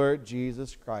one Lord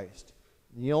Jesus Christ,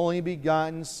 the only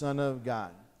begotten Son of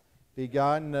God,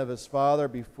 begotten of His Father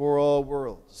before all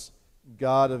worlds,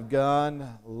 God of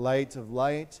God, light of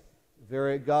light,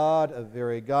 very God of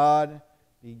very God,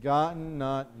 begotten,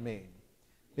 not made,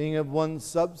 being of one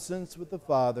substance with the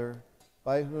Father,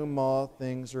 by whom all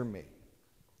things are made,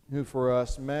 who for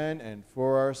us men and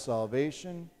for our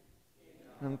salvation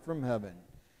came from heaven,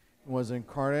 and was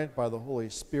incarnate by the Holy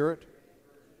Spirit,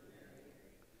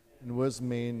 and was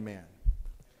made man.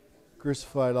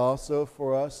 Crucified also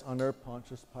for us under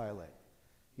Pontius Pilate.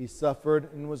 He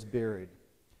suffered and was buried.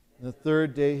 And the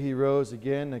third day He rose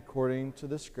again according to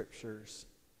the Scriptures,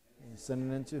 and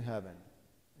ascended into heaven,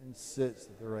 and sits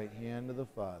at the right hand of the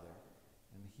Father.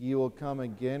 And He will come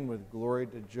again with glory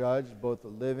to judge both the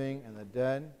living and the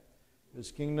dead.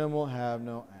 His kingdom will have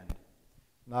no end.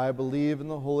 And I believe in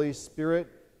the Holy Spirit,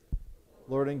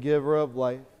 Lord and giver of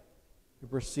life, who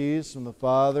proceeds from the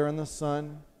Father and the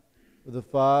Son, who the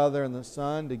Father and the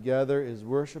Son together is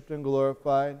worshipped and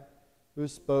glorified, who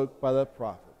spoke by the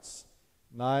prophets.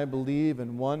 And I believe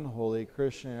in one holy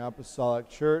Christian and apostolic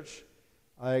church.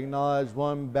 I acknowledge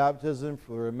one baptism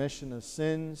for the remission of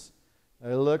sins.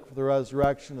 I look for the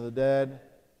resurrection of the dead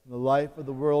and the life of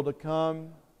the world to come.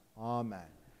 Amen.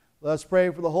 Let us pray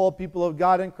for the whole people of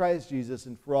God in Christ Jesus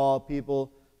and for all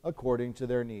people according to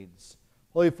their needs.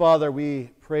 Holy Father, we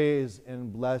praise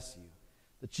and bless You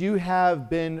that You have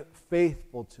been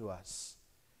faithful to us.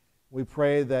 We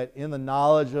pray that in the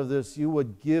knowledge of this, You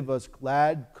would give us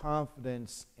glad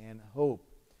confidence and hope,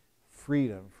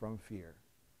 freedom from fear.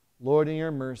 Lord, in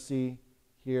Your mercy,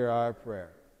 hear our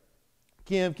prayer.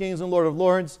 King of kings and Lord of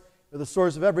lords, You're the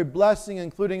source of every blessing,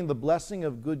 including the blessing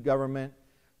of good government.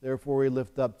 Therefore, we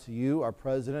lift up to You our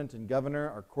president and governor,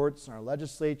 our courts and our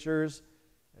legislatures,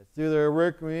 that through their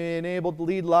work we may be enabled to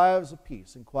lead lives of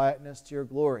peace and quietness to Your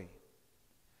glory.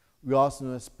 We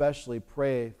also especially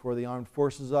pray for the armed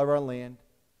forces of our land,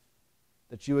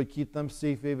 that You would keep them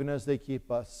safe even as they keep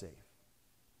us safe.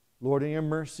 Lord, in Your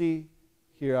mercy,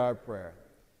 hear our prayer.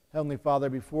 Heavenly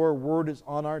Father, before a word is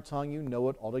on our tongue, You know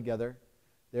it altogether.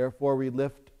 Therefore, we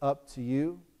lift up to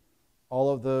You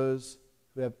all of those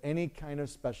who have any kind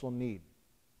of special need.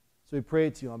 So we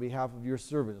pray to You on behalf of Your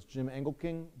servants, Jim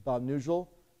Engelking, Bob Nugel,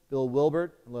 Bill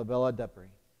Wilbert, and Lavella Depre.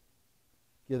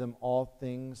 Give them all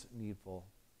things needful.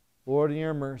 Lord, in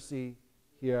Your mercy,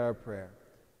 hear our prayer.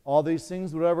 All these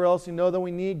things, whatever else You know that we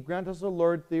need, grant us, O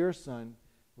Lord, through Your Son,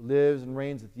 who lives and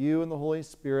reigns with You and the Holy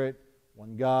Spirit,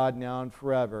 one God, now and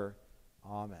forever.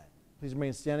 Amen. Please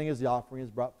remain standing as the offering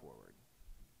is brought forward.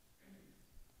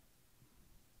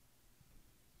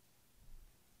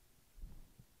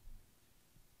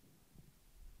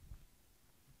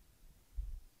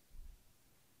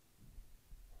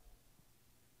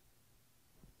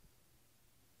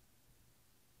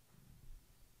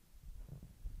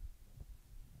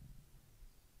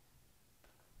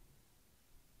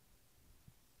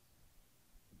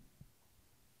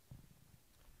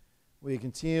 We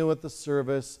continue with the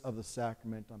service of the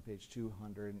sacrament on page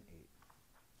 208.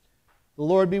 The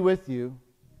Lord be with you.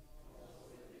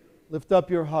 Lift up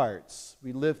your hearts.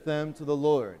 We lift them to the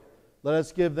Lord. Let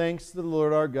us give thanks to the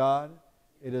Lord our God.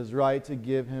 It is right to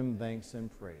give Him thanks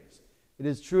and praise. It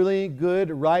is truly good,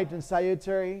 right, and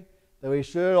salutary that we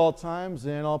should at all times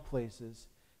and in all places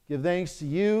give thanks to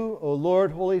You, O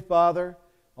Lord, Holy Father,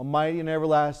 Almighty and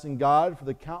everlasting God, for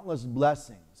the countless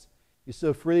blessings You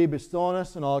so freely bestow on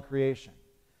us in all creation.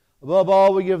 Above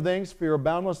all, we give thanks for Your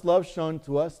boundless love shown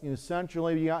to us in You sent Your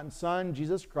only begotten Son,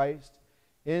 Jesus Christ,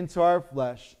 into our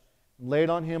flesh, and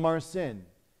laid on Him our sin,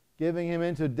 giving Him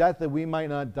into death that we might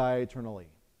not die eternally.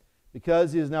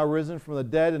 Because He is now risen from the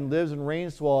dead and lives and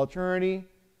reigns to all eternity,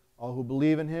 all who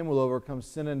believe in Him will overcome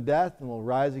sin and death and will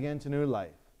rise again to new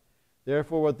life.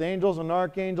 Therefore, with angels and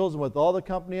archangels and with all the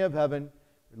company of heaven,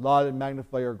 we laud and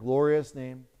magnify Your glorious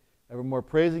name, evermore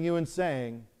praising you and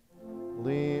saying,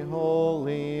 Holy,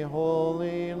 holy,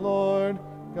 holy Lord,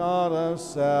 God of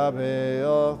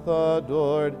Sabaoth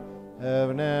adored,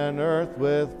 heaven and earth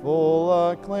with full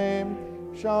acclaim,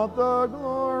 shout the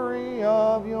glory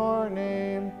of your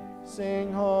name.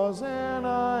 Sing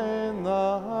Hosanna in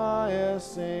the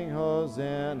highest, sing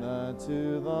Hosanna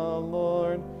to the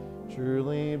Lord.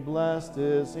 Truly blessed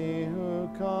is he who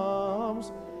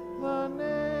comes, the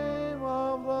name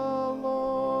of the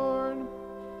Lord.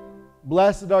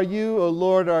 Blessed are you, O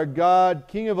Lord our God,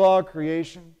 King of all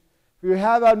creation, for you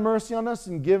have had mercy on us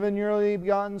and given your only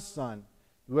begotten Son.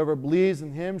 Whoever believes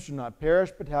in him shall not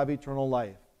perish but have eternal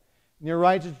life. In your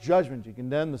righteous judgment you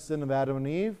condemn the sin of Adam and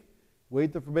Eve,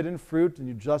 wait the forbidden fruit, and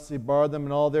you justly bar them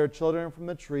and all their children from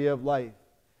the tree of life.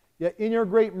 Yet in your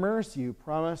great mercy you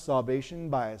promise salvation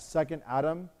by a second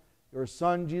Adam, your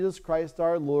Son, Jesus Christ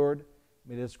our Lord,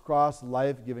 made his cross a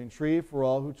life-giving tree for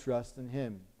all who trust in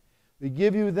him. We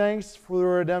give you thanks for the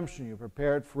redemption you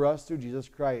prepared for us through Jesus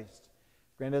Christ.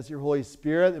 Grant us your Holy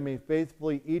Spirit that we may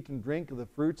faithfully eat and drink of the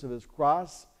fruits of his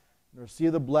cross and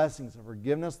receive the blessings of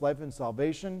forgiveness, life, and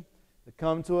salvation that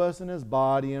come to us in his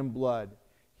body and blood.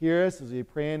 Hear us as we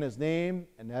pray in his name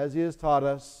and as he has taught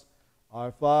us.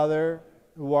 Our Father,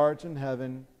 who art in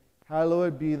heaven,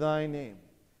 hallowed be thy name.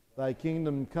 Thy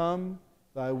kingdom come,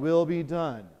 thy will be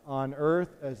done, on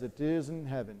earth as it is in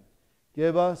heaven.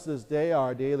 Give us this day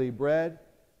our daily bread,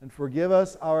 and forgive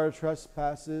us our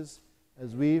trespasses,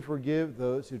 as we forgive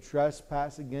those who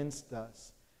trespass against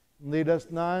us. And lead us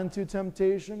not into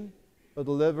temptation, but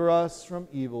deliver us from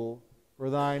evil. For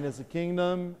thine is the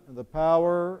kingdom, and the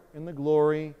power, and the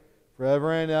glory,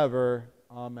 forever and ever.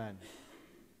 Amen.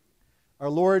 Our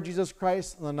Lord Jesus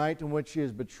Christ, on the night in which he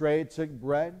was betrayed, took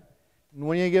bread, and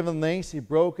when he had given thanks, he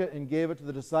broke it and gave it to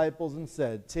the disciples and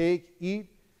said, Take, eat,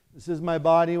 this is my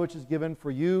body which is given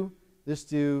for you. This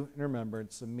do in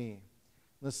remembrance of me.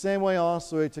 In the same way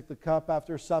also he took the cup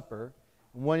after supper,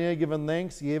 and when he had given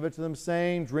thanks, he gave it to them,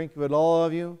 saying, Drink of it, all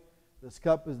of you. This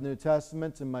cup is the New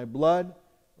Testament in my blood,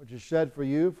 which is shed for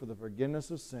you for the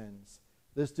forgiveness of sins.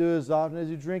 This do as often as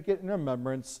you drink it in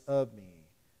remembrance of me.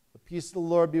 The peace of the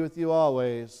Lord be with you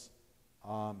always.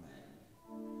 Amen.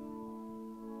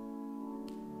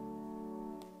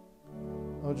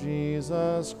 O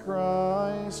Jesus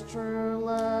Christ, true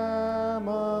Lamb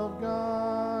of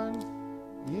God,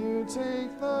 you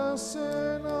take the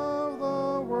sin of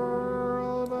the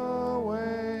world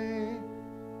away.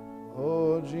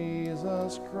 O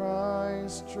Jesus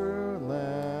Christ, true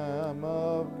Lamb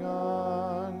of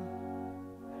God.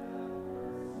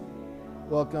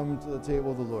 Welcome to the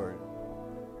table of the Lord.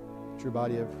 True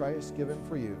body of Christ given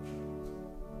for you.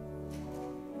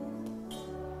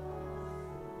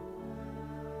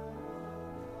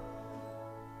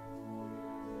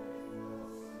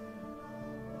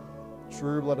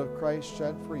 True blood of Christ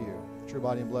shed for you. True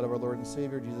body and blood of our Lord and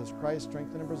Savior, Jesus Christ,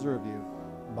 strengthen and preserve you,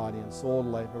 body and soul,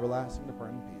 life everlasting,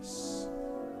 depart in peace.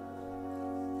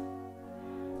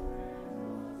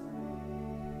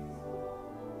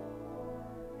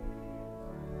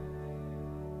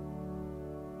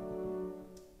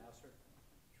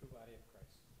 True body of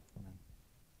Christ. Amen.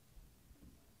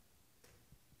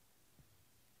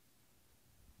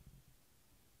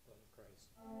 Blood of Christ,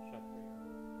 shed for you.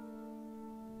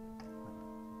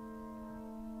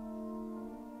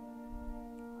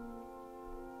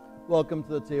 Welcome to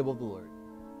the table of the Lord.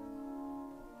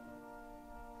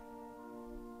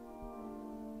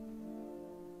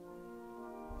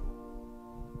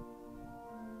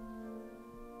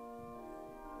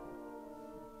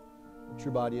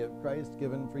 True body of Christ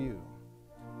given for you.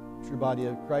 True body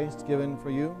of Christ given for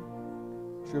you.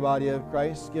 True body of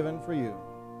Christ given for you.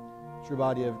 True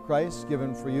body of Christ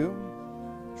given for you.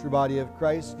 True body of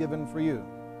Christ given for you.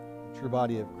 True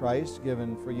body of Christ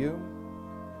given for you.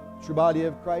 True body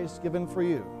of Christ given for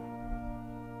you.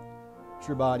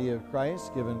 True body of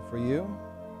Christ given for you.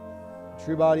 True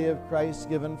body of Christ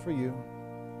given for you.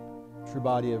 True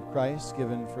body of Christ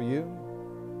given for you.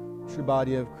 True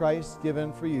body of Christ given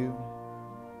for you.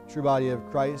 True body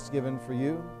of Christ given for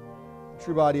you.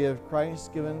 True body of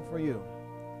Christ given for you.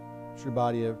 True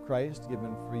body of Christ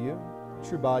given for you.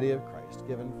 True body of Christ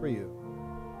given for you.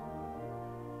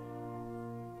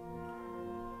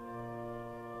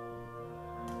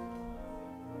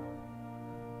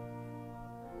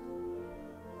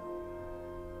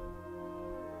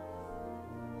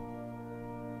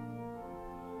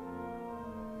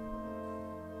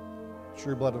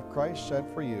 True blood of Christ shed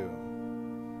for you.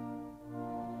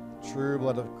 True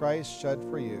blood of Christ shed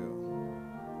for you.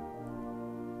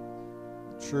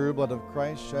 True blood of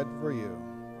Christ shed for you.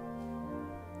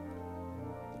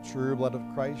 The true blood of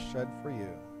Christ shed for you.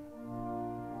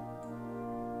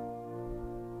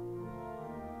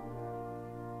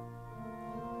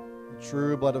 the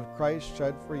true blood of Christ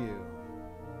shed for you.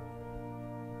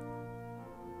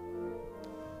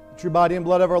 The true body and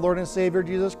blood of our Lord and Savior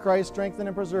Jesus Christ strengthen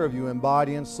and preserve you in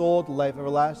body and soul to life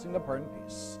everlasting. Depart in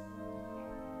peace.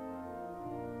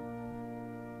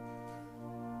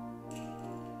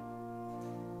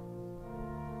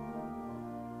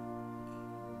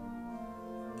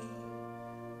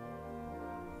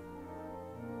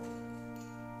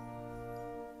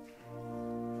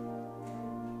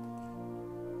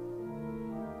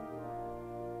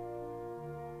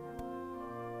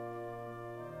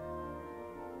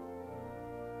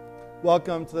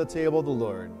 Welcome to the table of the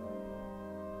Lord.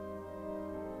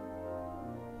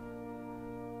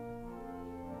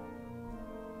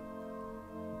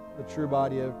 The true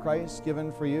body of Christ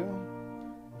given for you.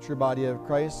 The true body of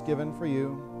Christ given for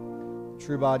you. The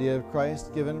true body of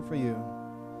Christ given for you.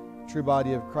 The true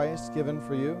body of Christ given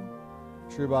for you.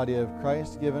 The true body of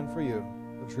Christ given for you.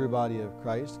 The true body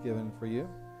of Christ given for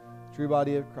you. The true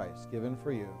body of Christ given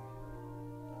for you.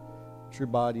 The true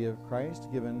body of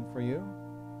Christ given for you.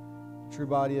 True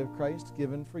body of Christ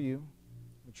given for you,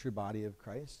 the true body of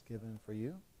Christ given for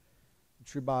you, the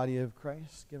true body of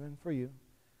Christ given for you,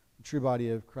 the true body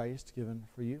of Christ given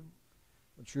for you,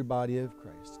 the true body of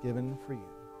Christ given for you.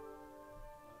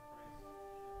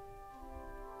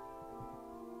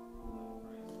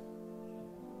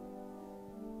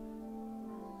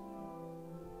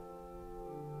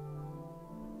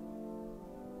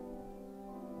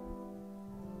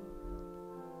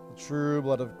 The true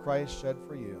blood of Christ shed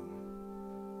for you.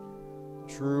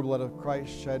 True blood of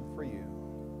Christ shed for you.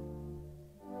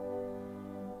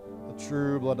 The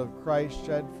true blood of Christ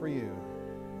shed for you.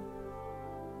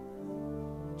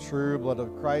 True blood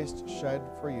of Christ shed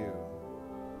for you.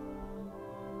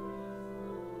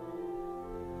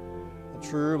 The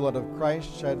true blood of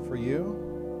Christ shed for you.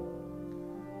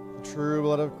 The true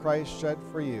blood of Christ shed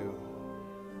for you.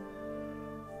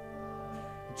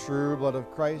 The true blood of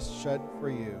Christ shed for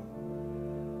you.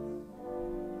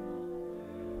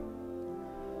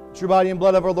 True body and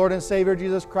blood of our Lord and Savior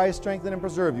Jesus Christ strengthen and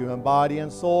preserve you in body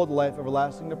and soul to life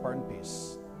everlasting. Depart in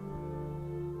peace.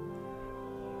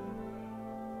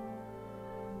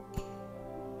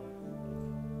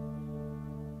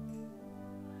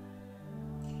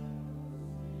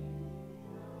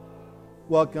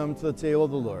 Welcome to the table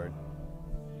of the Lord.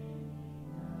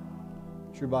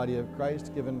 True body of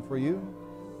Christ given for you.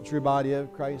 The true body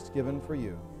of Christ given for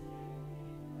you.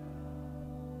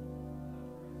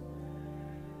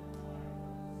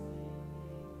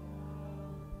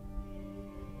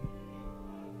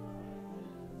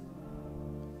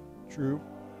 True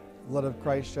blood of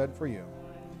Christ shed for you.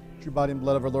 True body and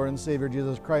blood of our Lord and Savior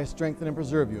Jesus Christ strengthen and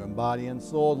preserve you in body and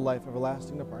soul to life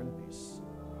everlasting. Depart in peace.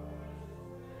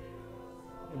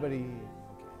 Anybody?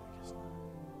 Okay, I guess not.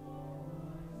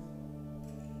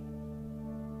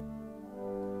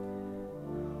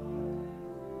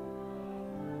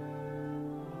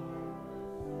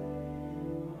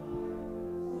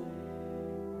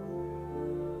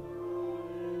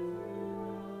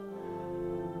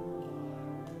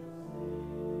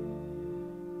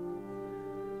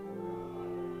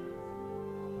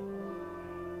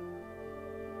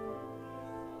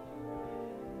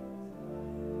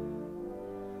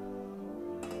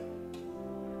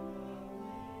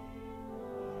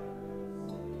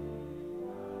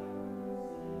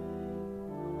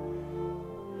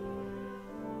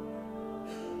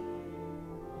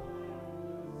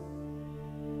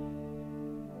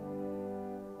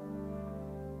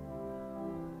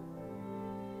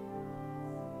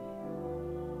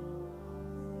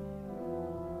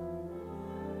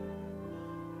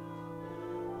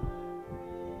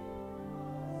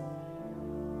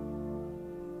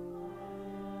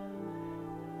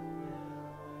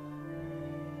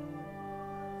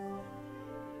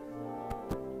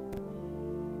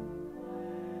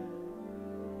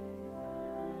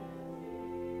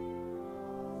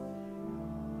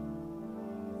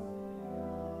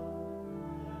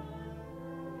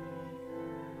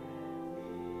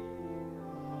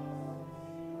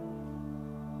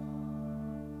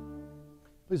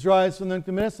 Please rise from the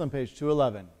minutes on page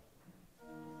 211.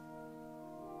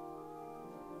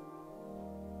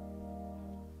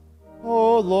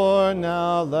 O Lord,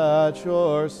 now let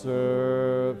your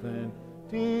servant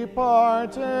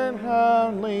depart in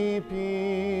heavenly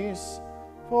peace,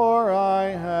 for I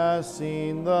have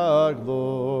seen the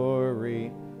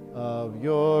glory of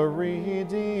your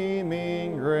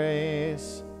redeeming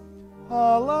grace.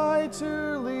 A light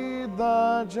to lead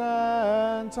the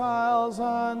Gentiles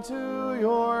unto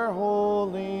your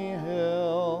holy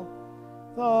hill,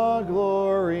 the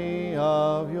glory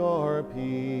of your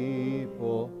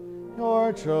people, your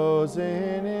your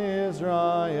chosen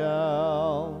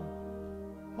Israel.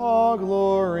 All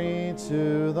glory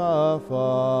to the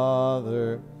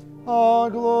Father, all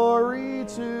glory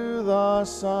to the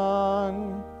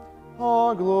Son,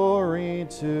 all glory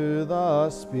to the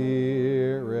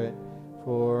Spirit,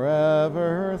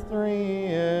 forever three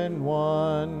in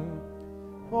one.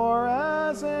 For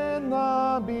as in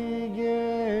the beginning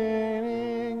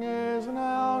is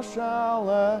now shall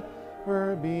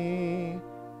ever be,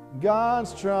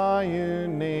 God's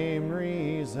triune name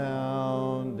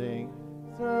resounding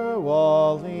through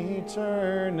all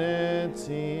eternity.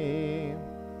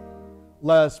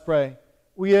 Let us pray.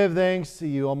 We give thanks to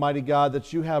you, Almighty God,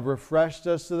 that you have refreshed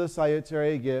us to the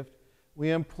salutary gift.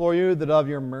 We implore you that of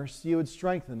your mercy you would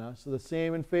strengthen us to the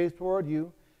same in faith toward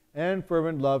you and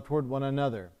fervent love toward one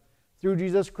another. Through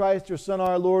Jesus Christ, your Son,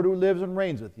 our Lord, who lives and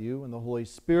reigns with you in the Holy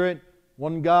Spirit,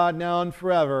 one God, now and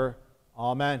forever.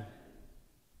 Amen.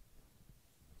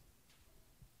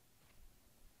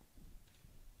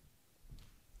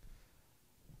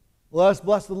 Let us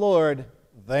bless the Lord.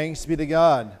 Thanks be to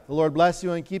God. The Lord bless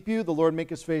you and keep you. The Lord make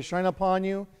his face shine upon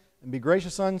you and be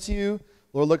gracious unto you.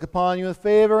 The Lord look upon you with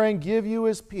favor and give you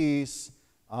his peace.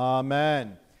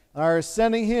 Amen. Our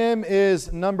ascending hymn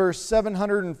is number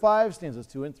 705, stanzas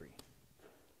 2 and 3.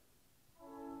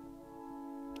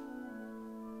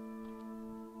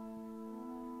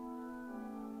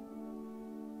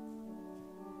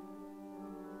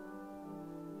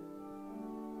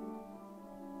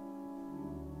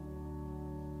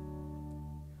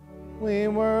 We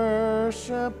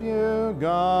worship you,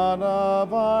 God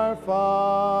of our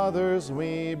fathers.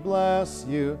 We bless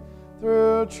you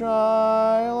through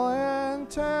trial and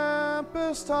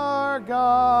tempest. Our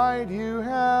guide you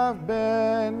have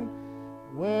been.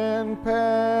 When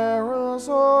perils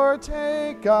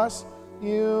o'ertake us,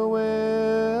 you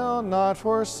will not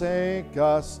forsake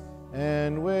us.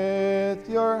 And with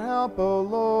your help, O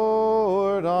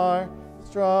Lord, our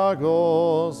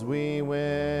struggles we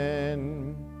win.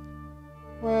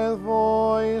 With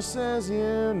voices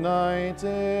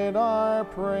united, our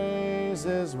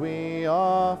praises we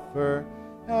offer,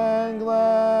 and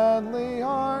gladly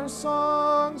our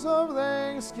songs of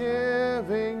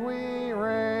thanksgiving we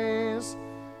raise.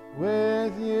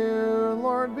 With you,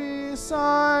 Lord,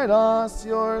 beside us,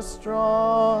 your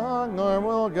strong arm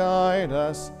will guide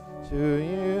us. To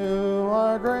you,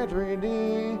 our great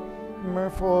Redeemer,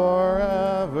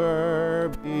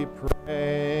 forever be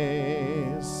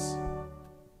praised.